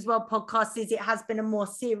the Hoopers World podcast is. It has been a more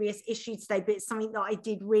serious issue today, but it's something that I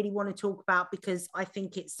did really want to talk about because I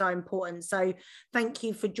think it's so important. So thank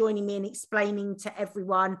you for joining me and explaining to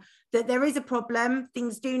everyone that there is a problem,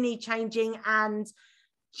 things do need changing, and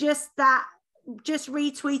just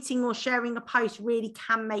retweeting or sharing a post really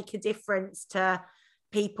can make a difference to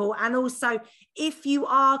people. And also, if you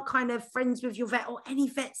are kind of friends with your vet or any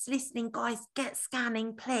vets listening, guys, get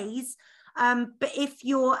scanning, please. But if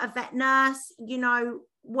you're a vet nurse, you know,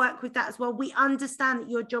 work with that as well. We understand that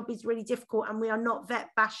your job is really difficult and we are not vet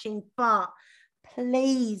bashing, but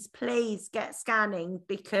please get scanning,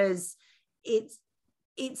 because it's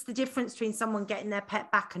the difference between someone getting their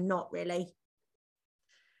pet back and not really.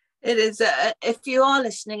 It is. If you are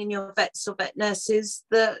listening and you're vets or vet nurses,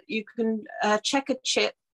 that you can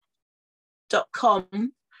checkachip.com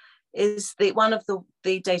is one of the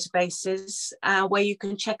databases where you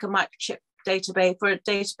can check a microchip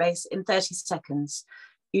database in 30 seconds.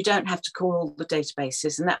 You don't have to call all the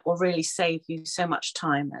databases, and that will really save you so much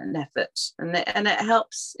time and effort, and it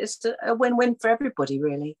helps. It's a win-win for everybody,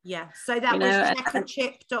 really. Yeah. So that was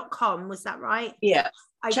checkachip.com, was that right? Yeah.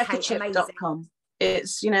 Okay, checkachip.com.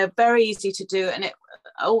 It's, very easy to do. And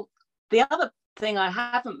the other thing I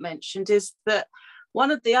haven't mentioned is that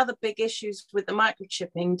one of the other big issues with the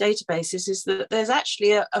microchipping databases is that there's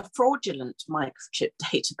actually a fraudulent microchip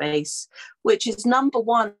database, which is number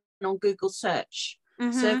one on Google search.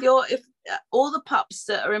 Mm-hmm. So if all the pups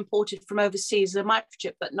that are imported from overseas are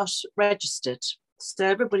microchipped but not registered. So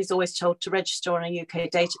everybody's always told to register on a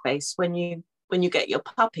UK database when you get your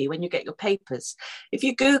puppy, when you get your papers. If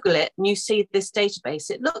you Google it and you see this database,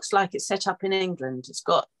 it looks like it's set up in England. It's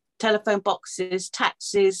got telephone boxes,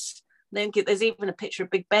 taxis. There's even a picture of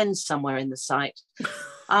Big Ben somewhere in the site.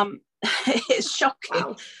 It's shocking.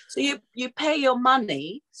 Wow. So you pay your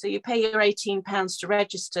money, so you pay your £18 to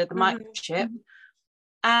register the microchip.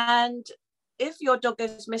 And if your dog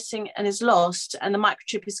goes missing and is lost and the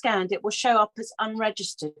microchip is scanned, it will show up as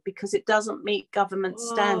unregistered because it doesn't meet government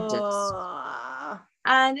standards.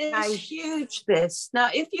 And it's huge, this. Now,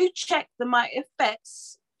 if you check if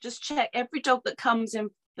vets just check every dog that comes in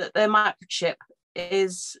that their microchip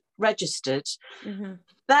is registered,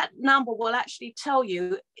 that number will actually tell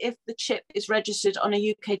you if the chip is registered on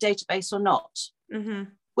a UK database or not,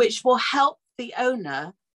 which will help the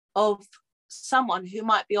owner of someone who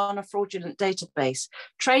might be on a fraudulent database.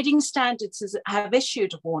 Trading Standards have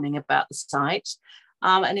issued a warning about the site,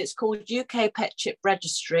 and it's called UK Pet Chip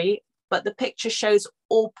Registry, but the picture shows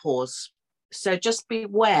all paws. So just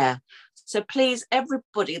beware. So please,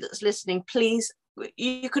 everybody that's listening, please,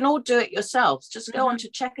 you can all do it yourselves. Just go on to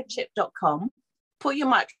checkachip.com, put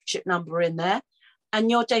your microchip number in there,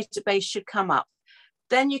 and your database should come up.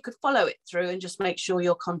 Then you could follow it through and just make sure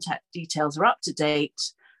your contact details are up to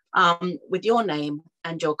date, with your name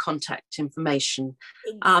and your contact information.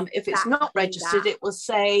 If it's not registered, it will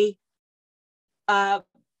say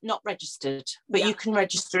not registered, but you can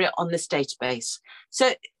register it on this database.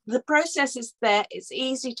 So the process is there. It's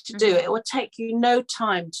easy to do. It will take you no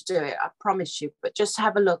time to do it, I promise you, but just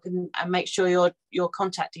have a look and make sure your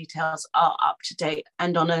contact details are up to date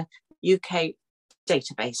and on a UK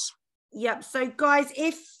database. Yep. So guys,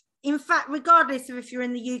 in fact, regardless of if you're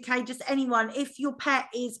in the UK, just anyone, if your pet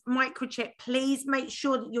is microchipped, please make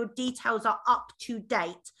sure that your details are up to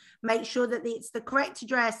date. Make sure that it's the correct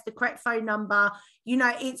address, the correct phone number.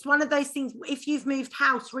 It's one of those things, if you've moved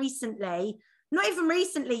house recently, not even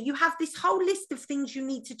recently, you have this whole list of things you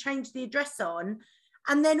need to change the address on.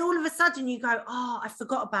 And then all of a sudden you go, I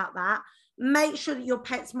forgot about that. Make sure that your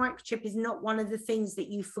pet's microchip is not one of the things that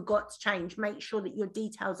you forgot to change. Make sure that your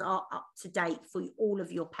details are up to date for all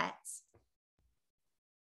of your pets.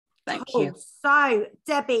 Thank you. So,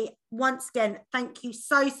 Debbie, once again, thank you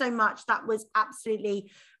so much. That was absolutely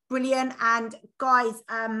brilliant. And guys,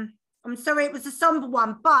 I'm sorry it was a somber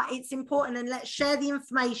one, but it's important, and let's share the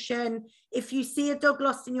information. If you see a dog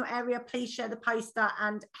lost in your area, please share the poster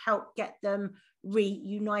and help get them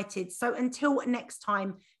reunited. So until next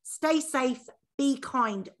time, stay safe, be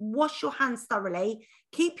kind, wash your hands thoroughly,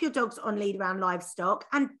 keep your dogs on lead around livestock,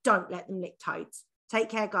 and don't let them lick toads. Take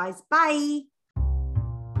care, guys. Bye.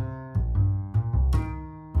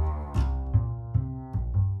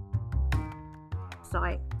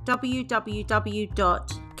 Site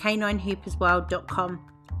www.caninehoopersworld.com.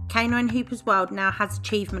 Canine Hoopers World now has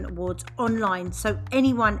achievement awards online, so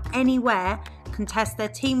anyone, anywhere can test their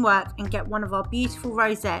teamwork and get one of our beautiful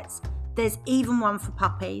rosettes. There's even one for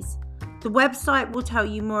puppies. The website will tell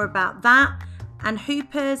you more about that and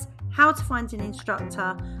Hoopers, how to find an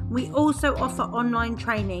instructor. We also offer online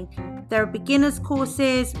training. There are beginners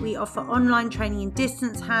courses, we offer online training in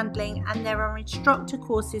distance handling, and there are instructor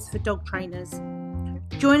courses for dog trainers.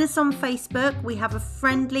 Join us on Facebook. We have a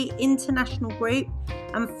friendly international group,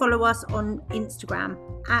 and follow us on Instagram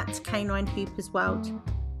at Canine Hoopers World.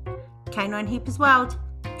 Canine Hoopers World,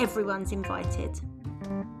 everyone's invited.